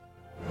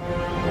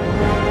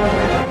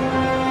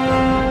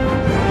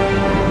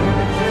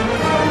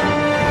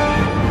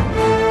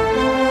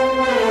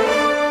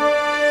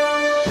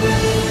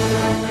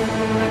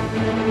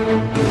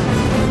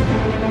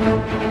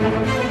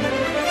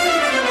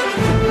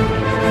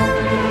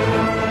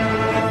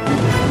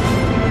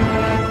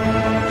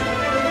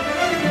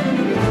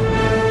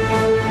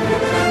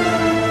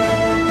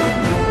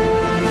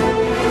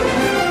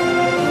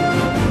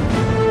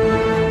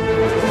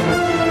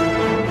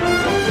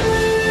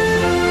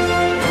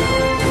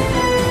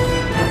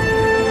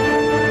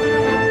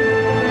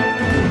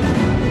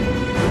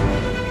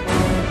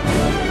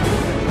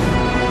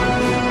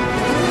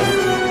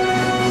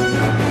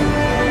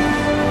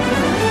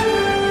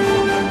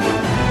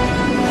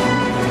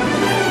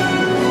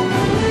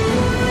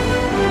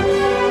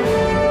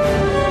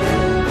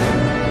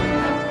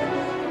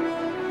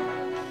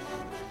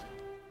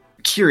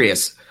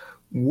 Curious,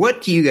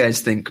 what do you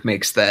guys think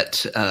makes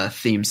that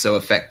theme so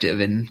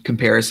effective in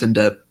comparison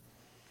to,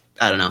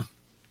 I don't know,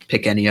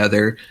 pick any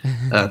other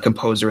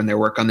composer in their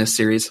work on this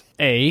series?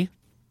 A,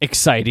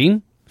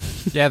 exciting.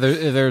 Yeah,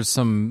 there's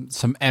some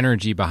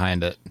energy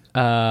behind it.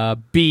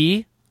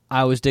 B, I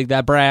always dig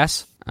that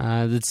brass.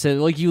 That's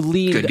like you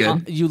leaned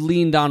Good. you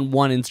leaned on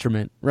one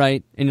instrument,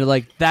 right? And you're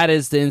like, that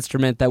is the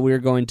instrument that we're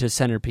going to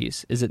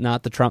centerpiece. Is it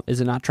not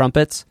Is it not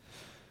trumpets?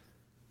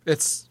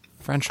 It's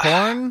French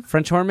horn?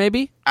 French horn,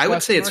 maybe? I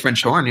would say it's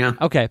French horn, yeah.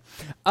 Okay.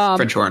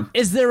 French horn.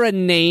 Is there a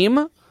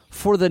name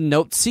for the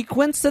note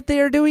sequence that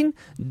they are doing?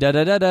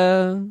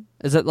 Da-da-da-da.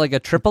 Is it like a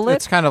triplet?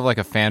 It's kind of like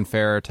a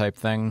fanfare type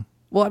thing.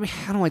 Well, I mean,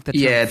 I don't like the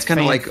term Yeah, it's kind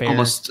of like fanfare.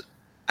 almost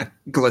a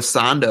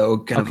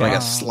glissando, kind of like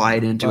a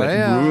slide into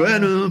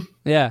it.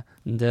 Yeah.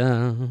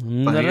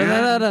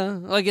 Da-da-da-da-da.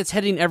 Like it's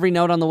hitting every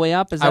note on the way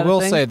up. Is that I will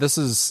a thing? say, this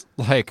is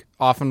like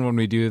often when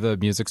we do the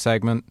music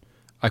segment,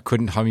 I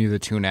couldn't hum you the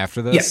tune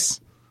after this.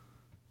 Yeah.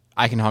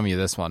 I can hum you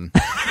this one.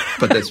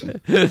 But this one.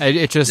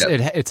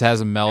 It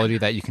has a melody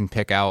that you can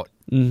pick out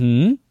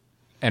and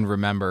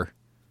remember.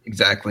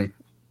 Exactly.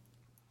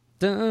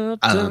 Dun,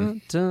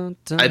 dun, dun,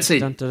 dun, I'd say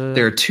dun, dun, dun.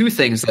 there are two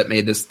things that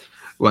made this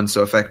one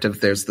so effective.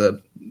 There's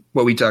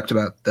what we talked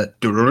about, that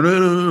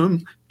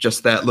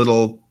just that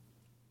little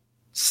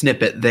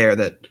snippet there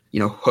that,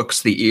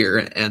 hooks the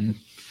ear and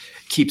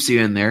keeps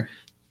you in there.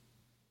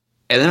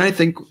 And then I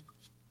think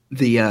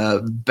the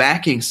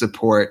backing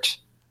support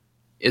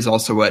is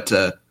also what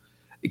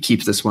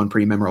keeps this one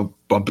pretty memorable.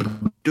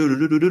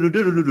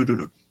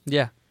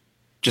 Yeah.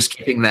 Just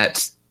keeping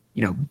that,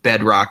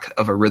 bedrock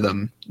of a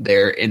rhythm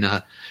there in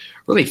a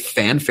really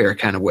fanfare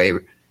kind of way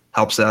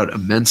helps out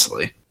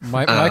immensely.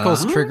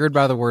 Michael's triggered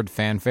by the word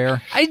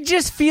fanfare. I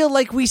just feel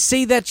like we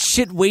say that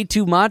shit way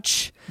too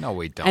much. No,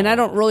 we don't. And I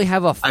don't really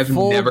have a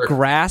full never-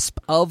 grasp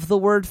of the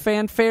word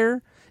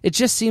fanfare. It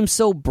just seems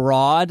so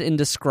broad in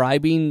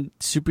describing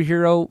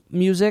superhero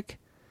music.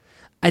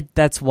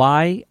 That's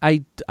why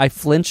I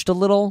flinched a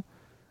little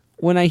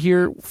when I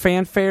hear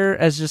fanfare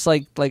as just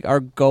like our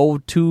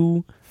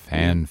go-to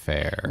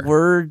fanfare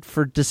word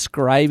for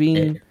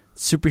describing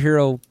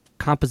superhero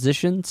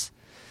compositions.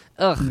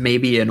 Ugh.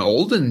 Maybe in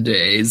olden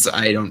days,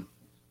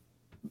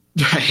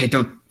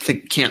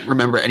 can't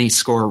remember any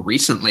score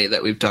recently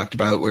that we've talked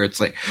about where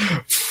it's like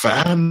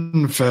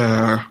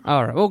fanfare.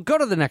 All right, well, go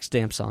to the next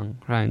damn song,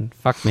 Ryan.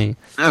 Fuck me.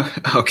 Oh,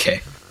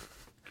 okay.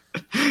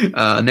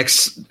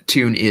 Next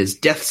tune is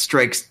Death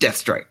Strikes Death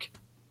Strike.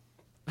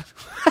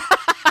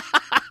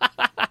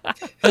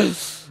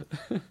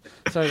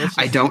 Sorry,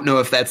 I don't know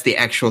if that's the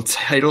actual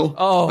title.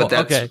 Oh, but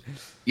that's, okay.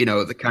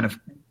 The kind of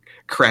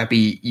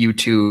crappy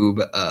YouTube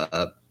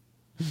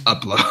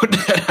upload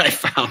that I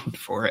found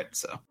for it.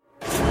 So.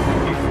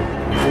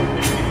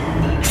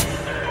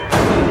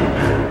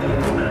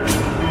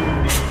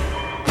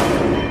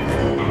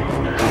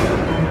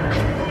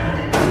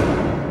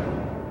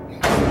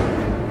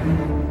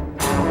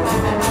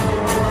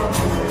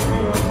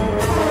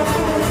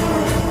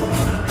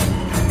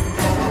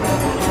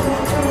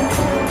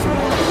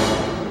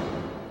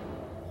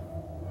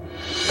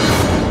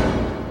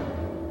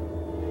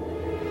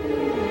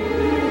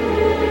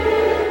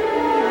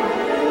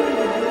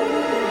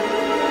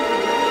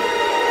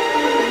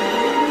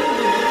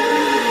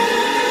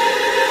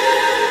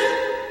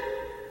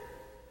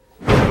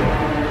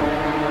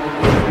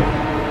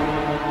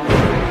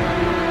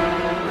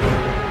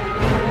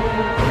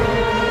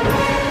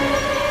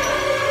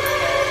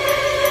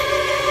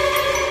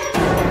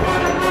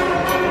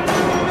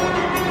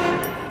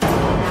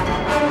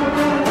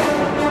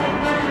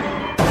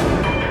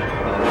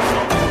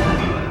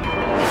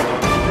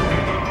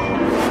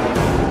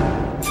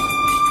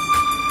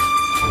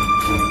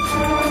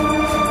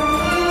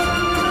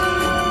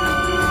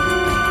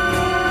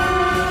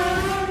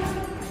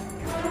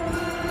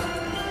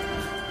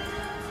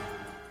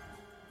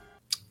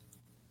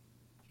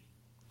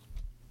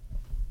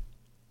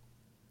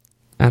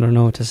 I don't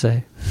know what to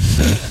say.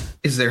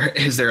 Is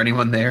there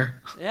anyone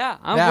there? Yeah,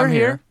 we're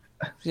here.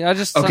 Yeah, I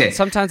just okay.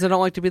 Sometimes I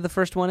don't like to be the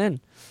first one in.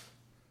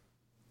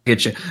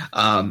 Get you.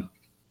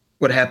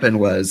 What happened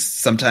was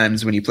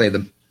sometimes when you play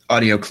the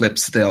audio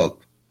clips, they'll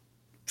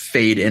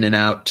fade in and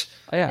out.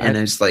 Oh, yeah, and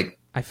it's like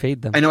I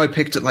fade them. I know I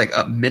picked it like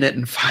a minute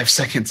and 5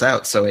 seconds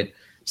out, so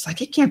it's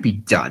like it can't be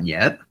done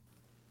yet.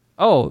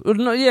 Oh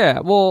no, yeah.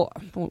 Well,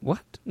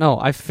 what? No,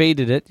 I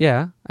faded it.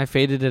 Yeah, I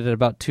faded it at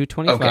about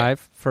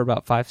 225 for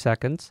about 5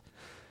 seconds.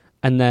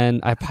 And then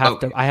I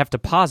have to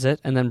pause it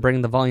and then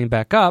bring the volume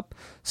back up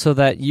so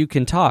that you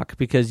can talk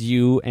because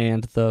you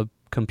and the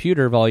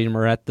computer volume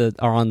are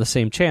on the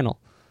same channel.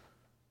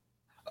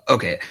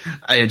 Okay,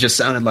 it just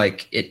sounded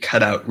like it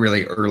cut out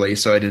really early,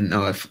 so I didn't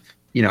know if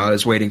I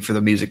was waiting for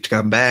the music to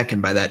come back,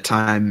 and by that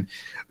time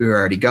we were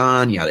already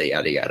gone. Yada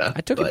yada yada.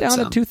 I took it down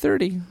at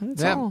 2:30.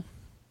 That's all.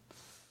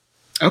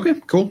 Okay,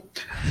 cool.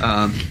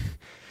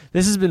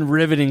 This has been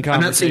riveting conversation.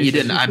 I'm not saying you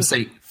didn't. I'm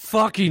saying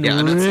fucking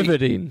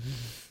riveting.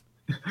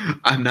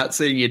 I'm not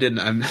saying you didn't.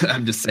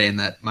 I'm just saying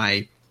that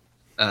my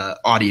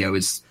audio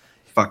is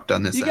fucked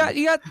on this. You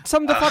got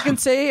something to fucking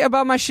say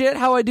about my shit?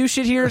 How I do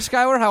shit here at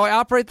Skyward? How I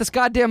operate this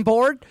goddamn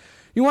board?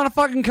 You want to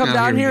fucking come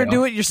down here and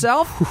do it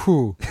yourself?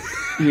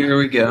 Here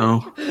we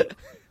go.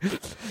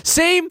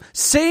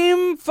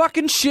 Same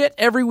fucking shit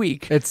every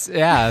week. It's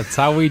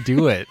how we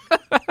do it.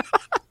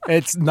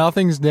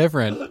 Nothing's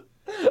different.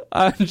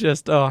 I'm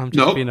just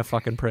being a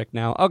fucking prick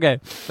now. Okay,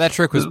 that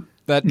trick was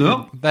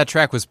that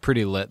track was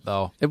pretty lit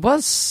though. It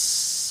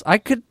was. I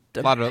could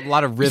a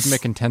lot of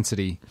rhythmic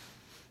intensity.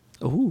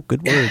 Ooh,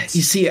 good words.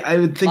 You see, I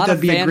would think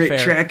that'd be a great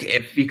track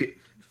if you could.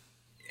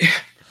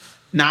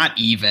 Not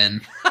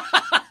even.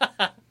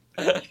 I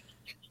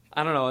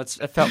don't know. It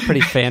felt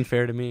pretty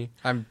fanfare to me.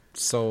 I'm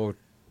so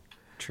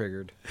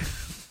triggered.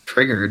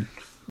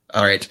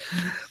 All right.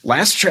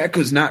 Last track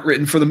was not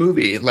written for the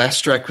movie.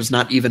 Last track was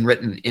not even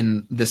written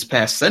in this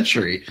past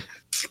century.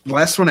 The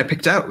last one I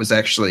picked out was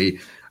actually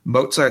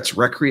Mozart's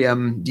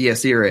Requiem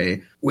Dies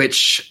Irae,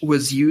 which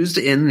was used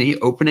in the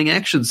opening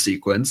action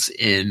sequence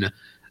in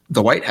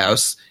the White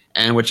House,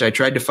 and which I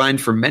tried to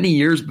find for many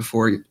years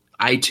before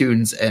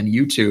iTunes and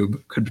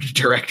YouTube could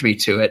direct me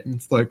to it. And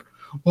it's like,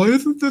 why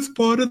isn't this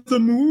part of the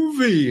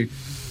movie?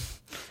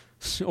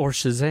 Or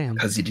Shazam.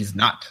 Because it is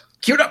not.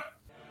 Cue it up!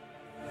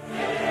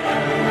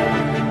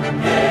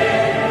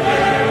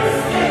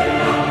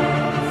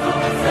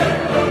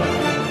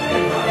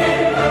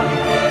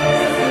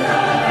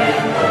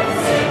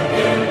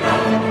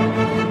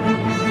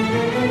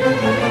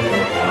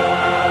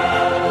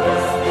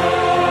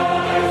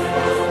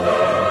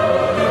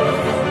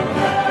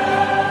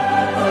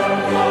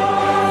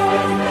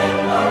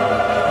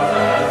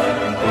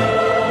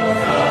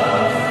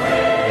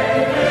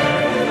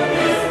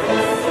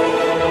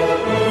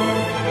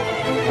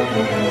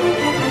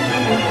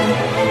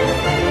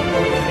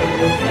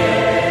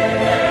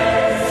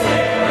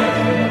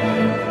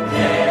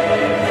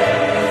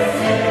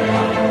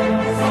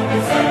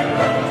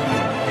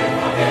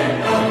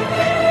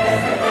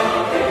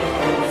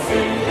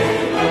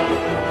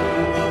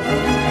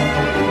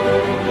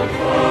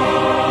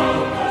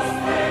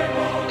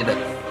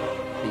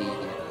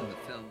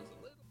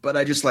 But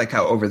I just like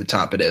how over the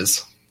top it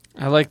is.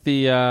 I like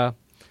the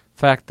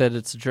fact that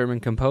it's a German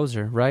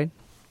composer, right?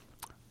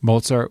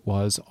 Mozart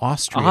was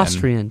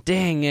Austrian.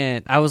 Dang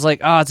it. I was like,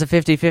 it's a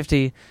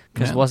 50-50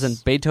 because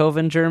wasn't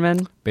Beethoven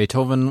German?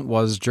 Beethoven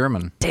was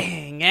German.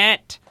 Dang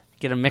it.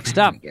 Get them mixed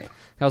up.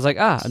 I was like,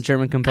 a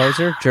German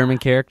composer, German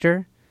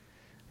character.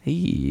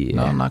 Yeah.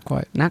 No, not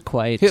quite. Not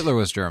quite. Hitler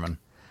was German.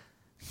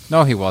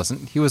 No, he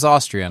wasn't. He was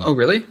Austrian. Oh,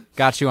 really?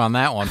 Got you on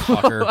that one,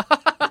 fucker.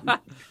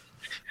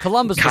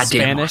 Columbus was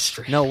Spanish.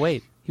 Austrian. No,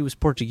 wait. He was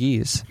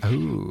Portuguese.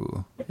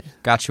 Ooh.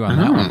 Got you on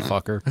that one,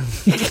 fucker.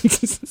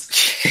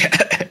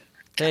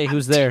 Hey,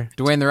 who's there?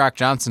 Dwayne The Rock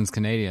Johnson's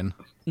Canadian.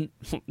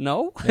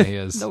 No? Yeah, he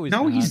is.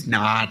 No, he's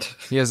not.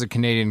 He has a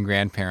Canadian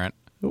grandparent.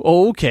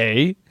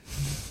 Okay.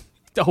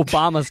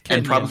 Obama's Kenyan.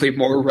 And probably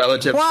more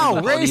relatives. Wow,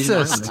 from the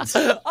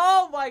racist.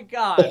 Oh my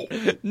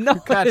God. No.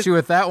 Got you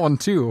with that one,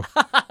 too.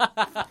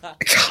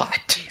 God.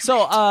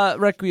 So,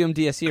 Requiem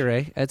Dies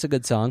Irae. It's a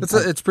good song.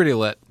 It's pretty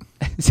lit.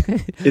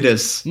 It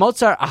is.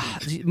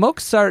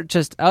 Mozart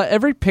just,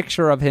 every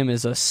picture of him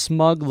is a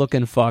smug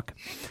looking fuck.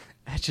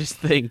 I just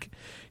think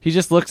he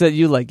just looks at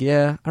you like,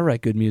 yeah, I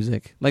write good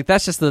music. Like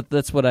that's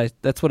what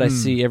I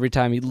see every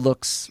time he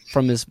looks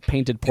from his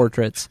painted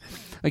portraits.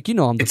 Like, I'm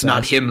the It's best.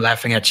 not him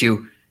laughing at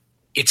you.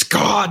 It's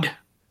God.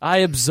 I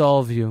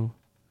absolve you.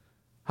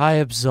 I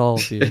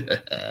absolve you.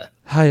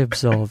 I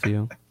absolve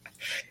you.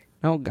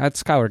 No,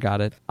 Skylar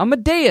got it.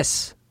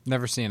 Amadeus.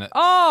 Never seen it.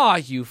 Oh,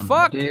 you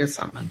fuck.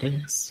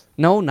 Amadeus.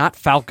 No, not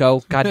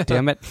Falco. God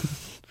damn it.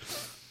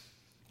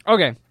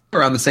 Okay.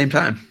 Around the same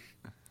time.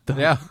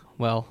 Yeah,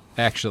 Well,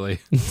 actually.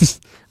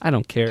 I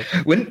don't care.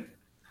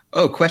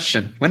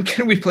 Question. When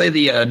can we play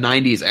the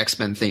 90s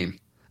X-Men theme?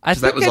 I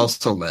Because that was think I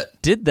also lit.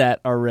 did that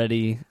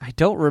already. I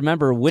don't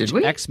remember which Did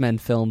we? X-Men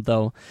film,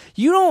 though.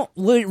 You don't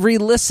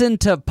re-listen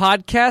to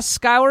podcasts,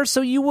 Skylar,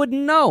 so you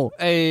wouldn't know.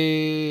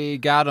 Hey,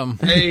 got him.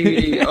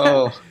 Hey,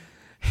 oh.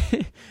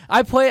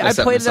 I played set it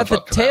at myself the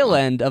up for that tail one.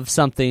 end of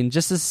something,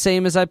 just the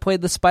same as I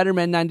played the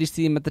Spider-Man 90s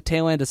theme at the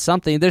tail end of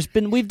something.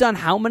 We've done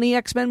how many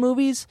X-Men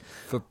movies?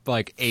 For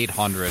like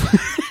 800.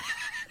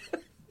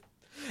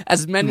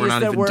 As many We're as not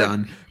there even were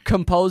done.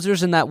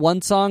 composers in that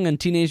one song in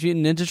Teenage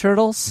Mutant Ninja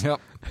Turtles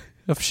Yep.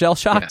 of Shell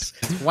Shock. Yes.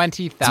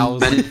 20,000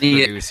 Many-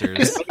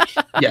 producers.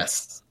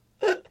 Yes.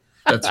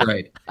 That's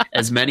right.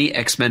 As many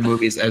X-Men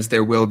movies as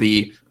there will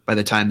be by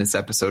the time this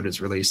episode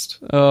is released.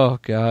 Oh,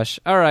 gosh.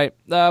 All right.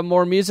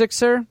 More music,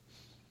 sir?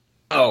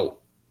 Oh,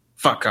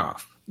 fuck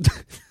off.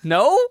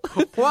 No?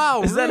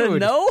 Wow, Is that a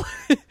no?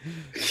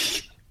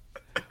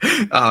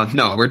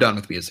 No, we're done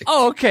with music.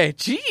 Oh, okay.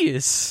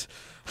 Jeez.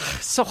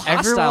 So hostile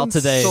Everyone's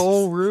today.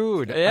 so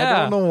rude. Yeah. I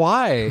don't know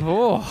why.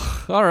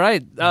 Oh, all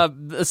right.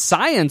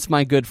 Science,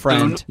 my good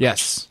friend.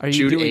 Yes. Are you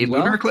Jude, doing a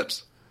well? lunar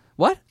eclipse?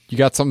 What? You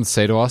got something to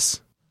say to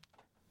us?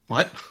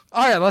 What?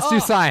 All right, let's do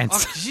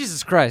science. Oh,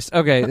 Jesus Christ.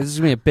 Okay, this is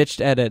going to be a bitch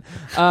to edit.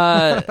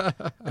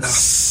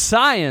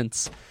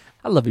 Science.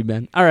 I love you,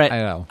 Ben. All right. I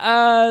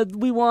know.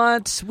 We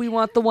want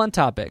the one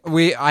topic.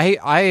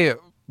 I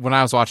when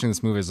I was watching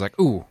this movie, I was like,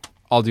 ooh,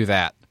 I'll do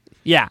that.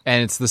 Yeah.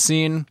 And it's the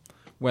scene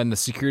when the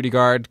security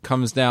guard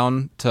comes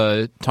down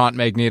to taunt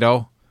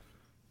Magneto,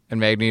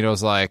 and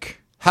Magneto's like,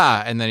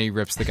 ha, and then he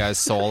rips the guy's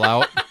soul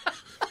out.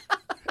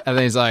 And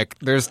then he's like,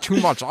 there's too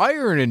much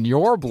iron in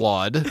your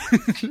blood.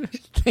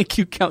 Thank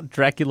you, Count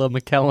Dracula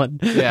McKellen.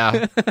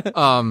 Yeah.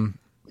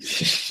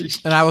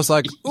 And I was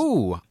like,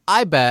 ooh,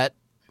 I bet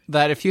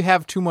that if you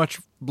have too much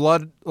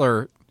blood,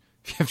 or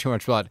if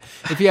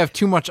you have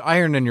too much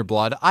iron in your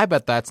blood, I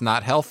bet that's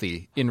not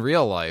healthy in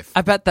real life.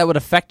 I bet that would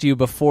affect you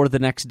before the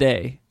next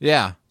day.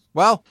 Yeah.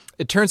 Well,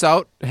 it turns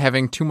out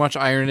having too much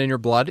iron in your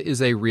blood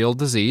is a real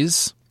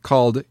disease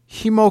called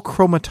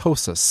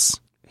hemochromatosis.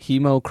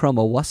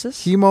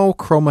 Hemochromatosis?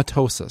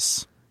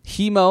 Hemochromatosis.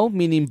 Hemo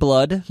meaning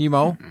blood.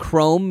 Hemo,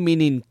 Chrome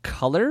meaning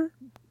color.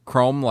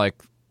 chrome like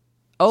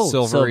Oh,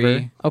 silvery.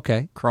 silver.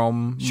 Okay.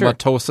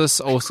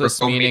 Chromatosis, osis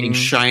Chrome meaning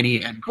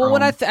shiny and chrome. Well,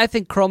 when I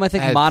think chrome, I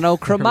think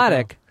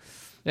monochromatic.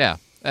 Yeah,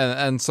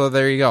 and so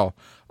there you go.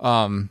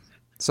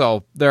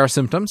 So there are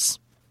symptoms.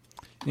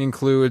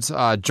 Includes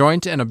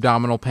joint and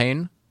abdominal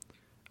pain.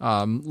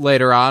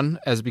 Later on,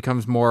 as it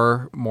becomes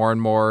more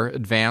and more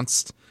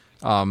advanced,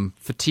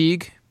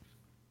 fatigue,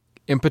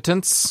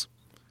 impotence,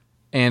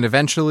 and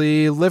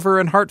eventually liver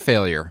and heart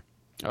failure.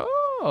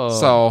 Oh.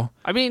 So,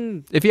 I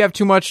mean, if you have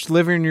too much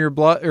liver in your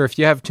blood, or if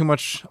you have too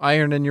much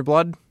iron in your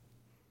blood,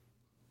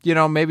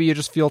 maybe you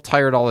just feel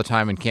tired all the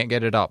time and can't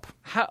get it up.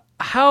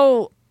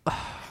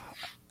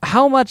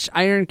 how much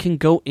iron can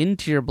go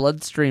into your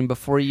bloodstream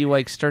before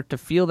you start to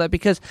feel that?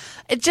 Because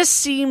it just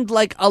seemed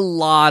like a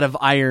lot of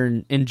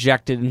iron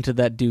injected into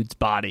that dude's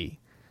body.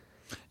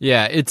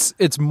 Yeah,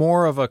 it's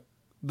more of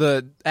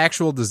the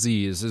actual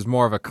disease is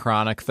more of a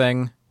chronic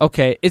thing.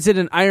 Okay, is there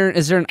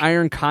an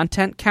iron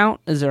content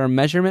count? Is there a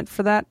measurement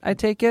for that, I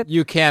take it?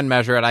 You can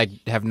measure it. I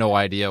have no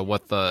idea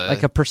what the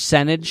Like a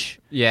percentage?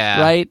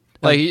 yeah, Right?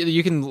 Like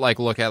you can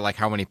look at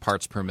how many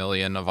parts per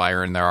million of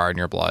iron there are in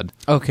your blood.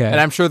 Okay. And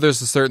I'm sure there's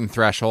a certain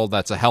threshold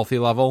that's a healthy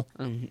level,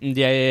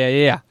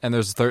 Yeah. and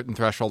there's a certain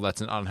threshold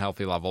that's an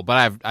unhealthy level.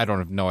 But I don't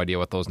have no idea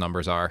what those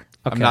numbers are.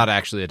 Okay. I'm not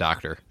actually a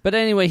doctor. But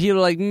anyway, he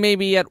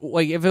maybe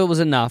if it was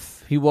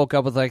enough, he woke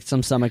up with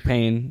some stomach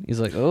pain. He's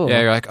like, oh.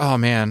 Yeah, you're like, oh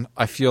man,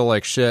 I feel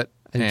like shit.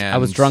 And I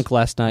was drunk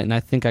last night, and I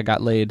think I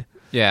got laid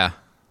Yeah.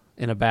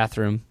 in a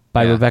bathroom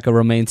by Yeah. Rebecca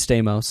Romaine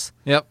Stamos.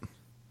 Yep.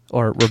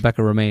 Or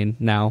Rebecca Romaine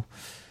now.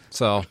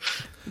 So,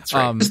 That's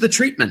right. What's the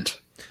treatment?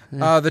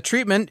 the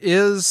treatment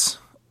is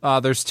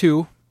there's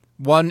two.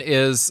 One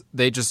is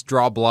they just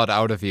draw blood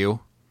out of you,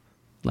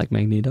 Like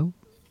Magneto?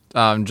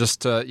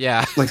 just to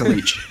Like a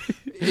leech.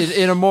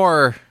 in a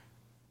more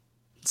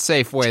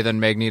safe way than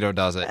Magneto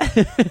does it.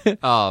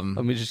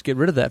 Let me just get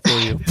rid of that for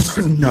you.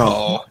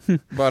 No.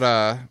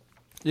 But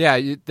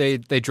yeah,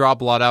 they draw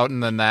blood out,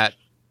 and then that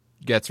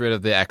gets rid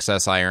of the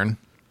excess iron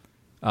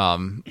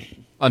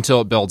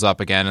until it builds up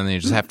again, and then you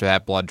just have to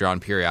have blood drawn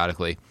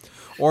periodically.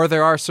 Or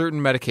there are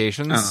certain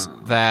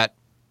medications that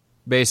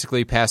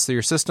basically pass through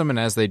your system, and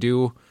as they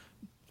do,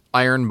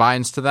 iron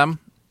binds to them,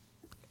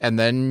 and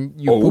then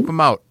you poop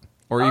them out,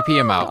 or you pee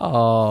them out.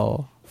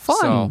 Oh, fun.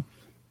 So,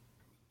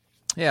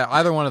 yeah,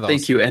 either one of those.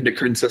 Thank you,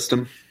 endocrine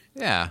system.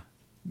 Yeah.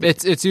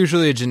 It's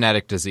usually a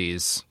genetic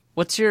disease.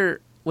 What's your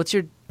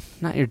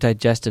not your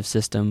digestive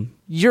system,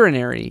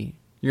 urinary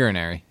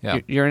Yeah.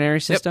 urinary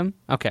system?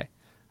 Yep. Okay.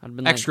 I've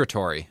been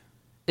Excretory.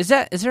 Is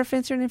there a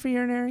fancier name for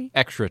urinary?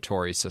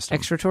 Excretory system.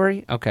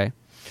 Excretory? Okay.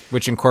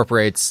 Which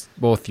incorporates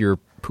both your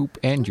poop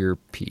and your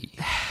pee.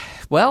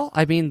 Well,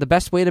 I mean, the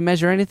best way to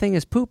measure anything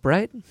is poop,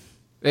 right?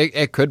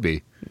 It could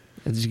be.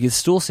 You get a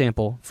stool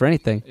sample for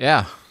anything.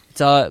 Yeah.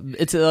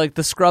 It's like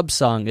the Scrubs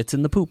song. It's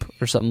in the poop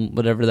or something,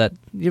 whatever that.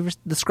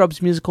 The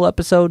Scrubs musical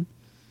episode?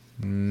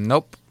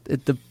 Nope.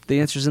 The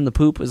answer's in the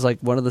poop is like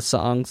one of the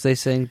songs they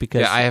sing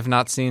because. Yeah, I have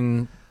not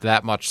seen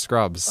that much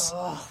Scrubs.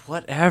 Oh,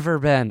 whatever,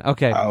 Ben.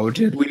 Okay. How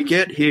did we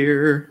get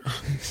here?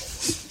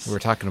 We're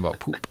talking about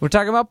poop. We're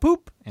talking about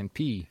poop and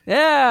pee.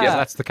 Yeah. Yeah,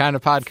 that's the kind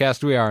of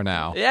podcast we are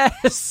now.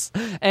 Yes.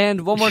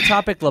 And one more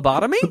topic,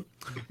 lobotomy?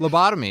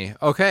 Lobotomy.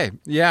 Okay.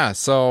 Yeah,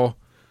 so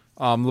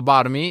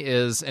lobotomy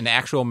is an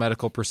actual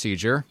medical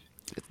procedure.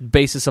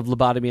 Basis of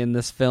lobotomy in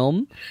this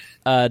film.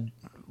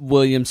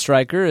 William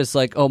Stryker is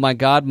like, oh my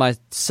God, my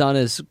son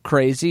is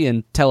crazy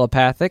and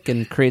telepathic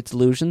and creates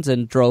illusions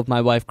and drove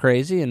my wife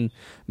crazy and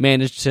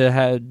managed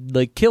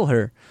to kill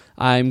her.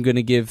 I'm going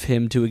to give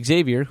him to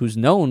Xavier, who's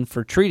known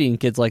for treating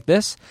kids like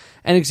this.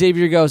 And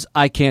Xavier goes,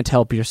 I can't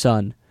help your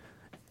son.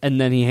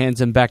 And then he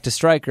hands him back to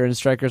Stryker, and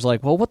Stryker's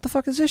like, well, what the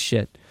fuck is this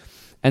shit?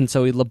 And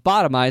so he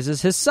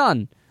lobotomizes his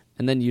son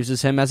and then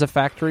uses him as a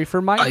factory for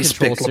mind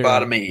control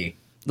serum.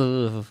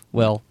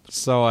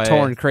 lobotomy.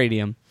 Torn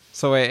cranium.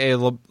 So a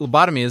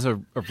lobotomy is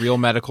a real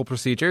medical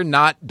procedure,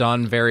 not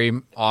done very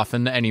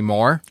often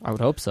anymore. I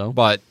would hope so.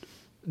 But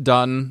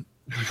done,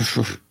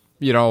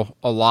 a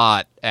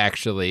lot,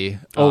 actually.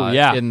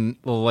 In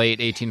the late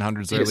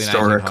 1800s, early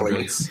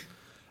 1900s.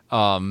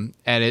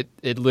 And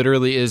it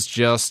literally is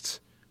just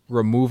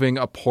removing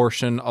a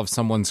portion of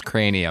someone's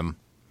cranium.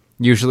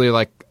 Usually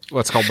like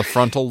what's called the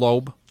frontal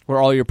lobe. Where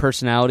all your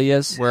personality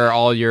is? Where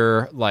all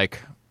your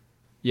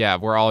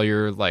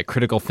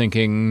critical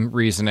thinking,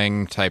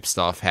 reasoning type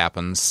stuff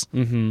happens.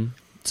 Mm-hmm.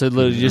 So it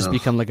literally just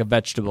become like a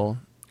vegetable.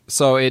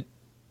 So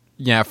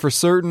for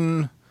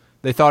certain,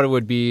 they thought it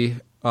would be,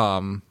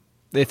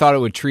 they thought it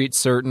would treat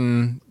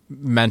certain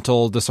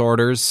mental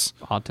disorders.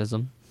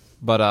 Autism.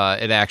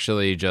 But it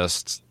actually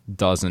just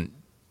doesn't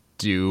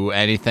do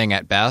anything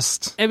at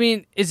best. I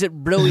mean, is it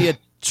really a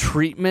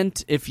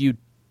treatment if you,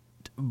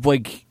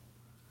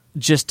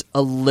 just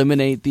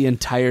eliminate the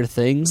entire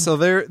thing? So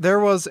there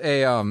was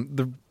a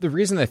the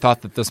reason they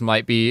thought that this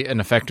might be an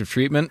effective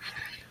treatment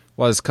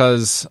was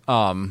because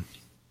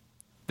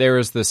there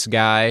was this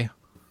guy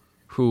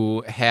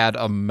who had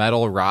a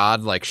metal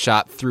rod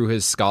shot through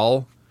his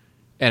skull,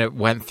 and it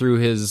went through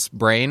his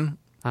brain.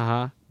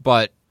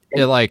 But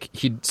it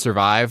he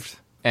survived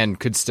and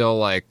could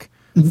still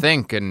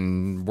think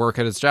and work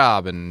at his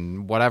job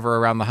and whatever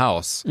around the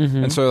house.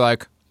 Mm-hmm. And so they're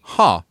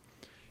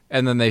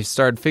and then they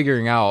started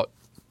figuring out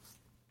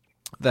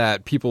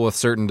that people with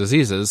certain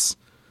diseases,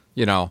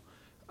 had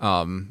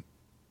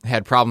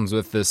problems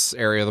with this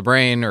area of the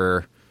brain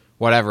or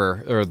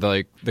whatever, or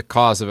the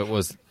cause of it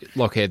was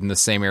located in the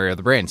same area of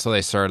the brain. So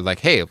they started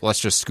hey, let's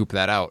just scoop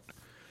that out.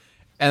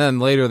 And then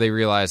later they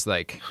realized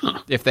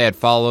if they had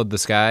followed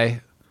this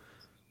guy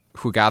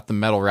who got the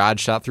metal rod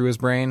shot through his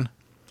brain,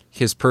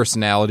 his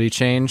personality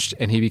changed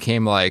and he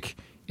became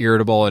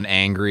irritable and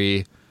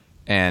angry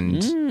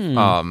and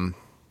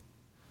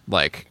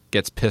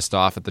gets pissed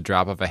off at the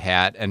drop of a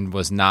hat and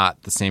was not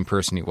the same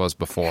person he was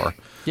before.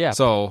 Yeah.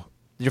 So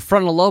your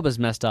frontal lobe is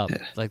messed up.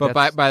 But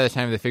by the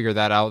time they figured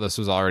that out, this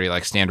was already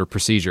standard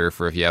procedure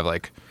for if you have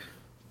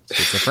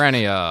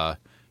schizophrenia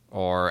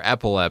or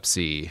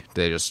epilepsy.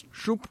 They just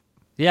shoop.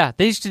 Yeah,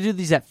 they used to do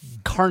these at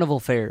carnival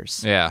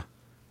fairs. Yeah.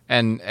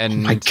 And oh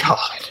my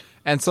God.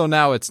 And so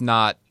now it's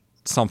not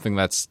something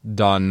that's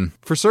done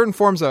for certain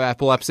forms of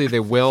epilepsy.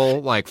 They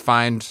will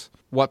find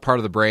what part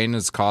of the brain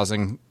is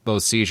causing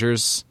those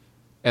seizures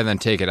and then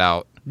take it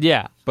out.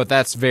 Yeah. But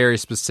that's very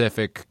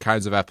specific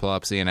kinds of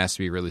epilepsy and has to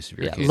be really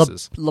severe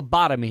cases.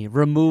 Lobotomy,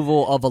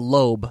 removal of a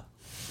lobe.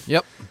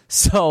 Yep.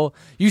 So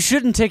you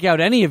shouldn't take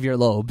out any of your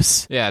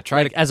lobes. Yeah,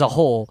 as a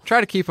whole.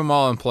 Try to keep them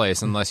all in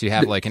place unless you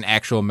have an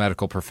actual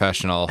medical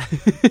professional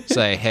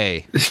say,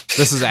 "Hey,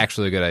 this is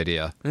actually a good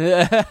idea."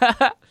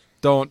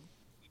 Don't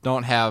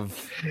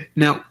have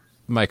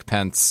Mike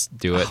Pence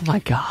do it. Oh my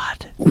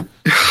God.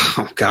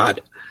 Oh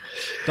God.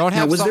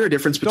 Was there a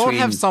difference between... Don't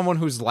have someone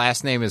whose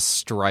last name is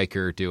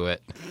Stryker do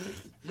it.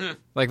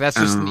 That's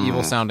just an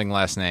evil-sounding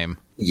last name.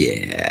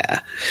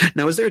 Yeah.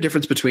 Now, is there a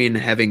difference between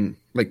having,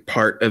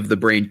 part of the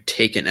brain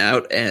taken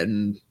out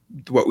and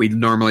what we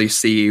normally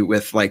see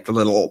with like the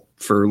little,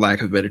 for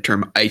lack of a better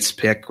term, ice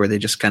pick, where they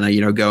just kind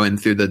of, go in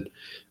through the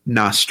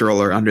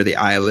nostril or under the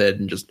eyelid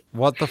and just...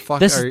 What the fuck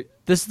This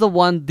is the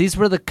one... These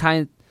were the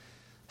kind...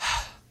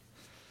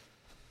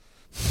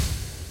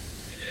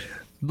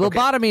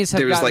 Lobotomies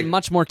have gotten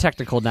much more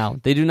technical now.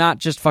 They do not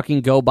just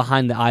fucking go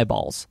behind the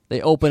eyeballs.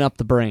 They open up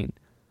the brain.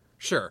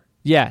 Sure.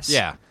 Yes.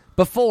 Yeah.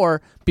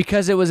 Before,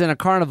 because it was in a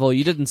carnival,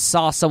 you didn't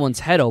saw someone's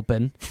head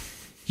open.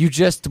 You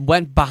just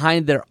went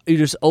behind you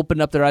just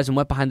opened up their eyes and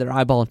went behind their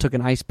eyeball and took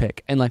an ice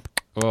pick and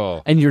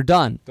and you're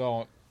done.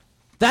 Don't.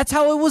 That's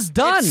how it was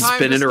done.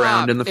 Spin it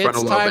around in the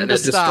frontal lobe and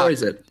it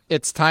destroys it.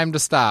 It's time to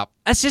stop.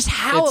 That's just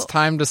how. It's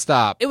time to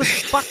stop. It was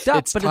fucked up,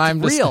 it's but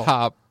time it's real. to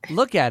stop.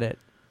 Look at it.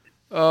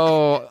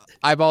 Oh,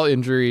 eyeball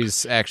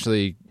injuries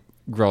actually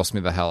gross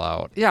me the hell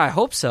out. Yeah, I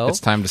hope so. It's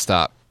time to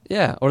stop.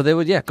 Yeah, or they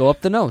would go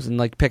up the nose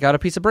and pick out a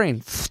piece of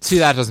brain. See,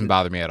 that doesn't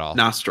bother me at all.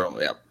 Nostril,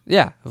 yeah.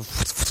 Yeah.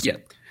 Yeah.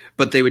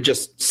 But they would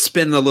just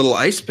spin the little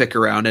ice pick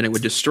around and it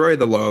would destroy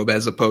the lobe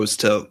as opposed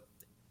to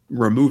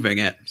removing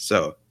it.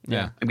 So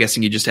yeah, I'm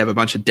guessing you just have a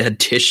bunch of dead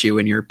tissue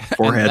in your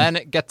forehead. And then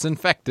it gets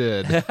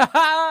infected.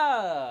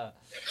 Oh.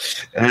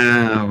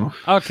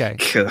 Okay.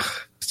 Ugh.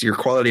 So your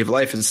quality of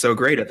life is so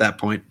great at that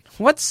point.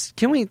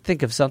 Can we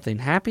think of something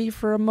happy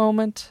for a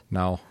moment?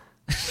 No.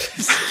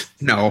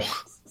 No.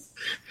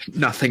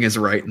 Nothing is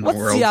right in the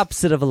world. What's the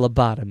opposite of a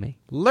lobotomy?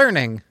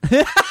 Learning.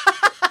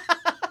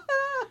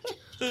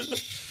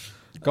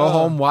 Go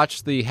home,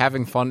 watch the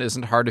Having Fun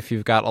Isn't Hard If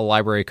You've Got a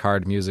Library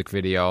Card music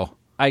video.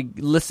 I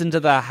listened to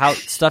the How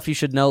Stuff You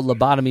Should Know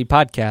Lobotomy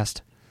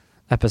podcast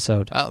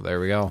episode. Oh, there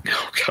we go.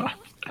 Oh,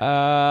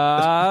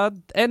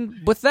 God.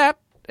 And with that,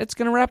 it's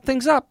going to wrap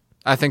things up.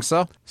 I think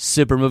so.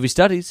 Super Movie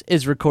Studies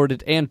is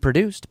recorded and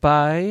produced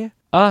by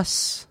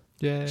us.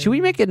 Yay. Should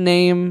we make a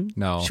name?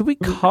 No. Should we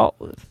call...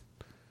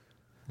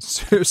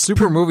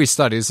 Super Movie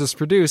Studies is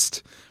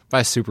produced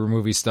by Super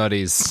Movie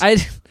Studies.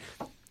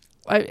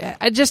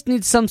 I just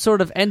need some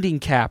sort of ending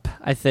cap,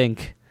 I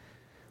think.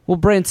 We'll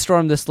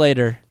brainstorm this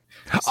later.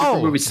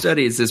 Super Movie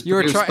Studies is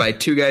produced by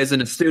two guys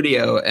in a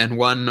studio and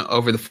one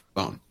over the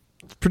phone.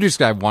 Produced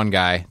by one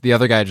guy. The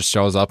other guy just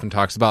shows up and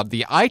talks about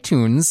the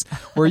iTunes,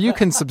 where you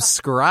can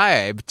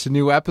subscribe to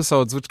new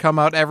episodes, which come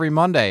out every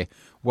Monday.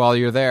 While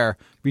you're there,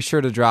 be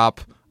sure to drop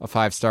a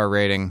 5-star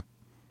rating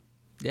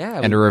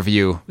and a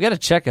review. We got to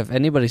check if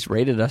anybody's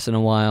rated us in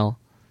a while.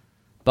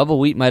 Bubba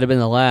Wheat might have been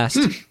the last.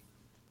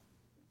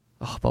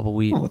 Oh, Bubba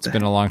Wheat. It's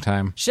been a long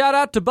time. Shout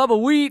out to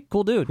Bubba Wheat.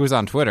 Cool dude. Who's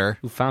on Twitter.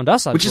 Who found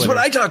us on Which Twitter. is what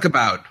I talk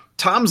about.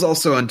 Tom's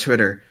also on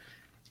Twitter.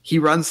 He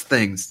runs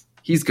things.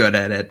 He's good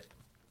at it.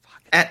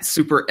 At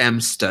Super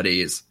M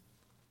Studies.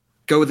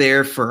 Go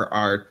there for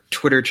our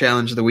Twitter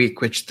challenge of the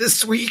week, which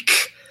this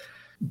week,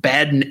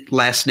 bad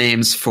last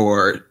names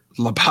for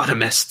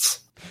lobotomists.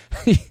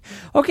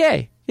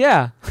 Okay.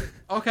 Yeah.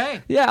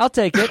 Okay. Yeah, I'll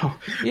take it.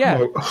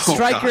 Yeah.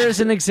 Stryker is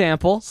an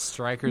example.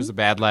 Stryker's a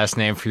bad last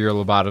name for your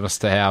lobotomist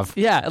to have.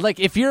 Yeah,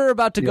 if you're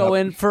about to go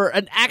in for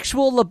an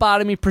actual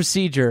lobotomy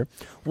procedure,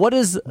 what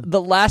is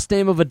the last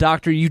name of a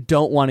doctor you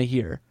don't want to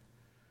hear?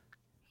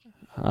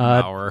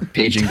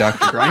 Paging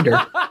Dr.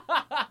 Grinder.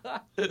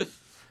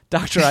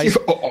 Dr. Ice.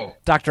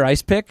 Dr.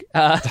 Ice Pick.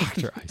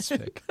 Dr. Ice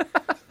Pick.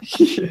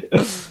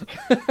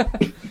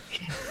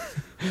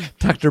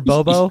 Dr.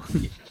 Bobo.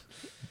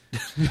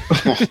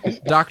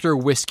 Dr.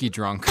 Whiskey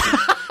Drunk.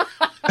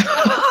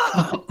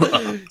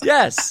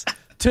 Yes.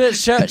 To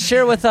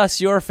share with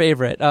us your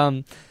favorite.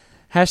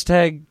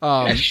 Hashtag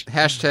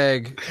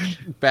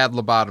bad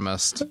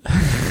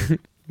lobotomist.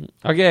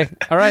 Okay.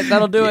 All right.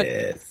 That'll do it.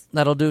 Yes.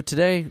 That'll do it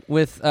today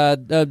with a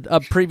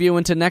preview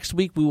into next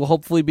week. We will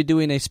hopefully be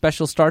doing a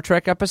special Star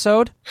Trek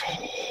episode.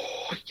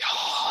 Oh,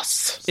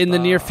 yes. In the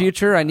near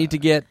future, I need to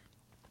get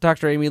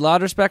Dr. Amy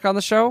Lauders back on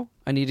the show.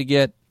 I need to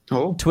get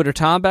Twitter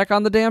Tom back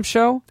on the damn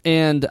show.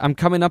 And I'm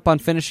coming up on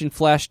finishing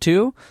Flash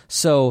 2.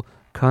 So,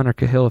 Connor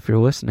Cahill, if you're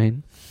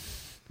listening,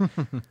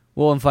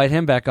 we'll invite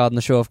him back on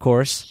the show, of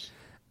course.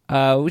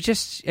 We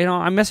just,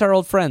 I miss our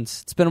old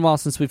friends. It's been a while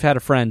since we've had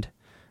a friend.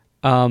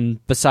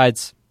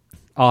 Besides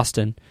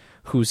Austin,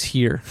 who's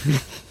here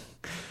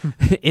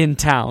in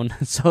town.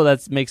 So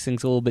that makes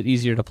things a little bit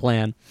easier to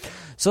plan.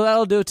 So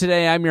that'll do it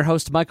today. I'm your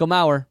host, Michael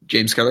Maurer.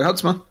 James Keller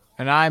Hutzma.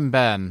 And I'm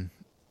Ben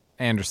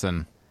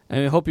Anderson.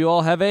 And we hope you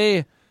all have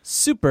a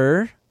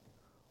super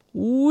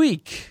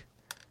week.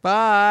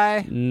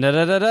 Bye.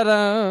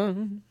 Da-da-da-da-da.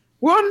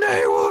 One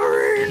day,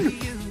 Wolverine.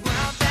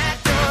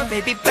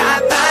 Baby, bye,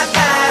 bye,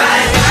 bye.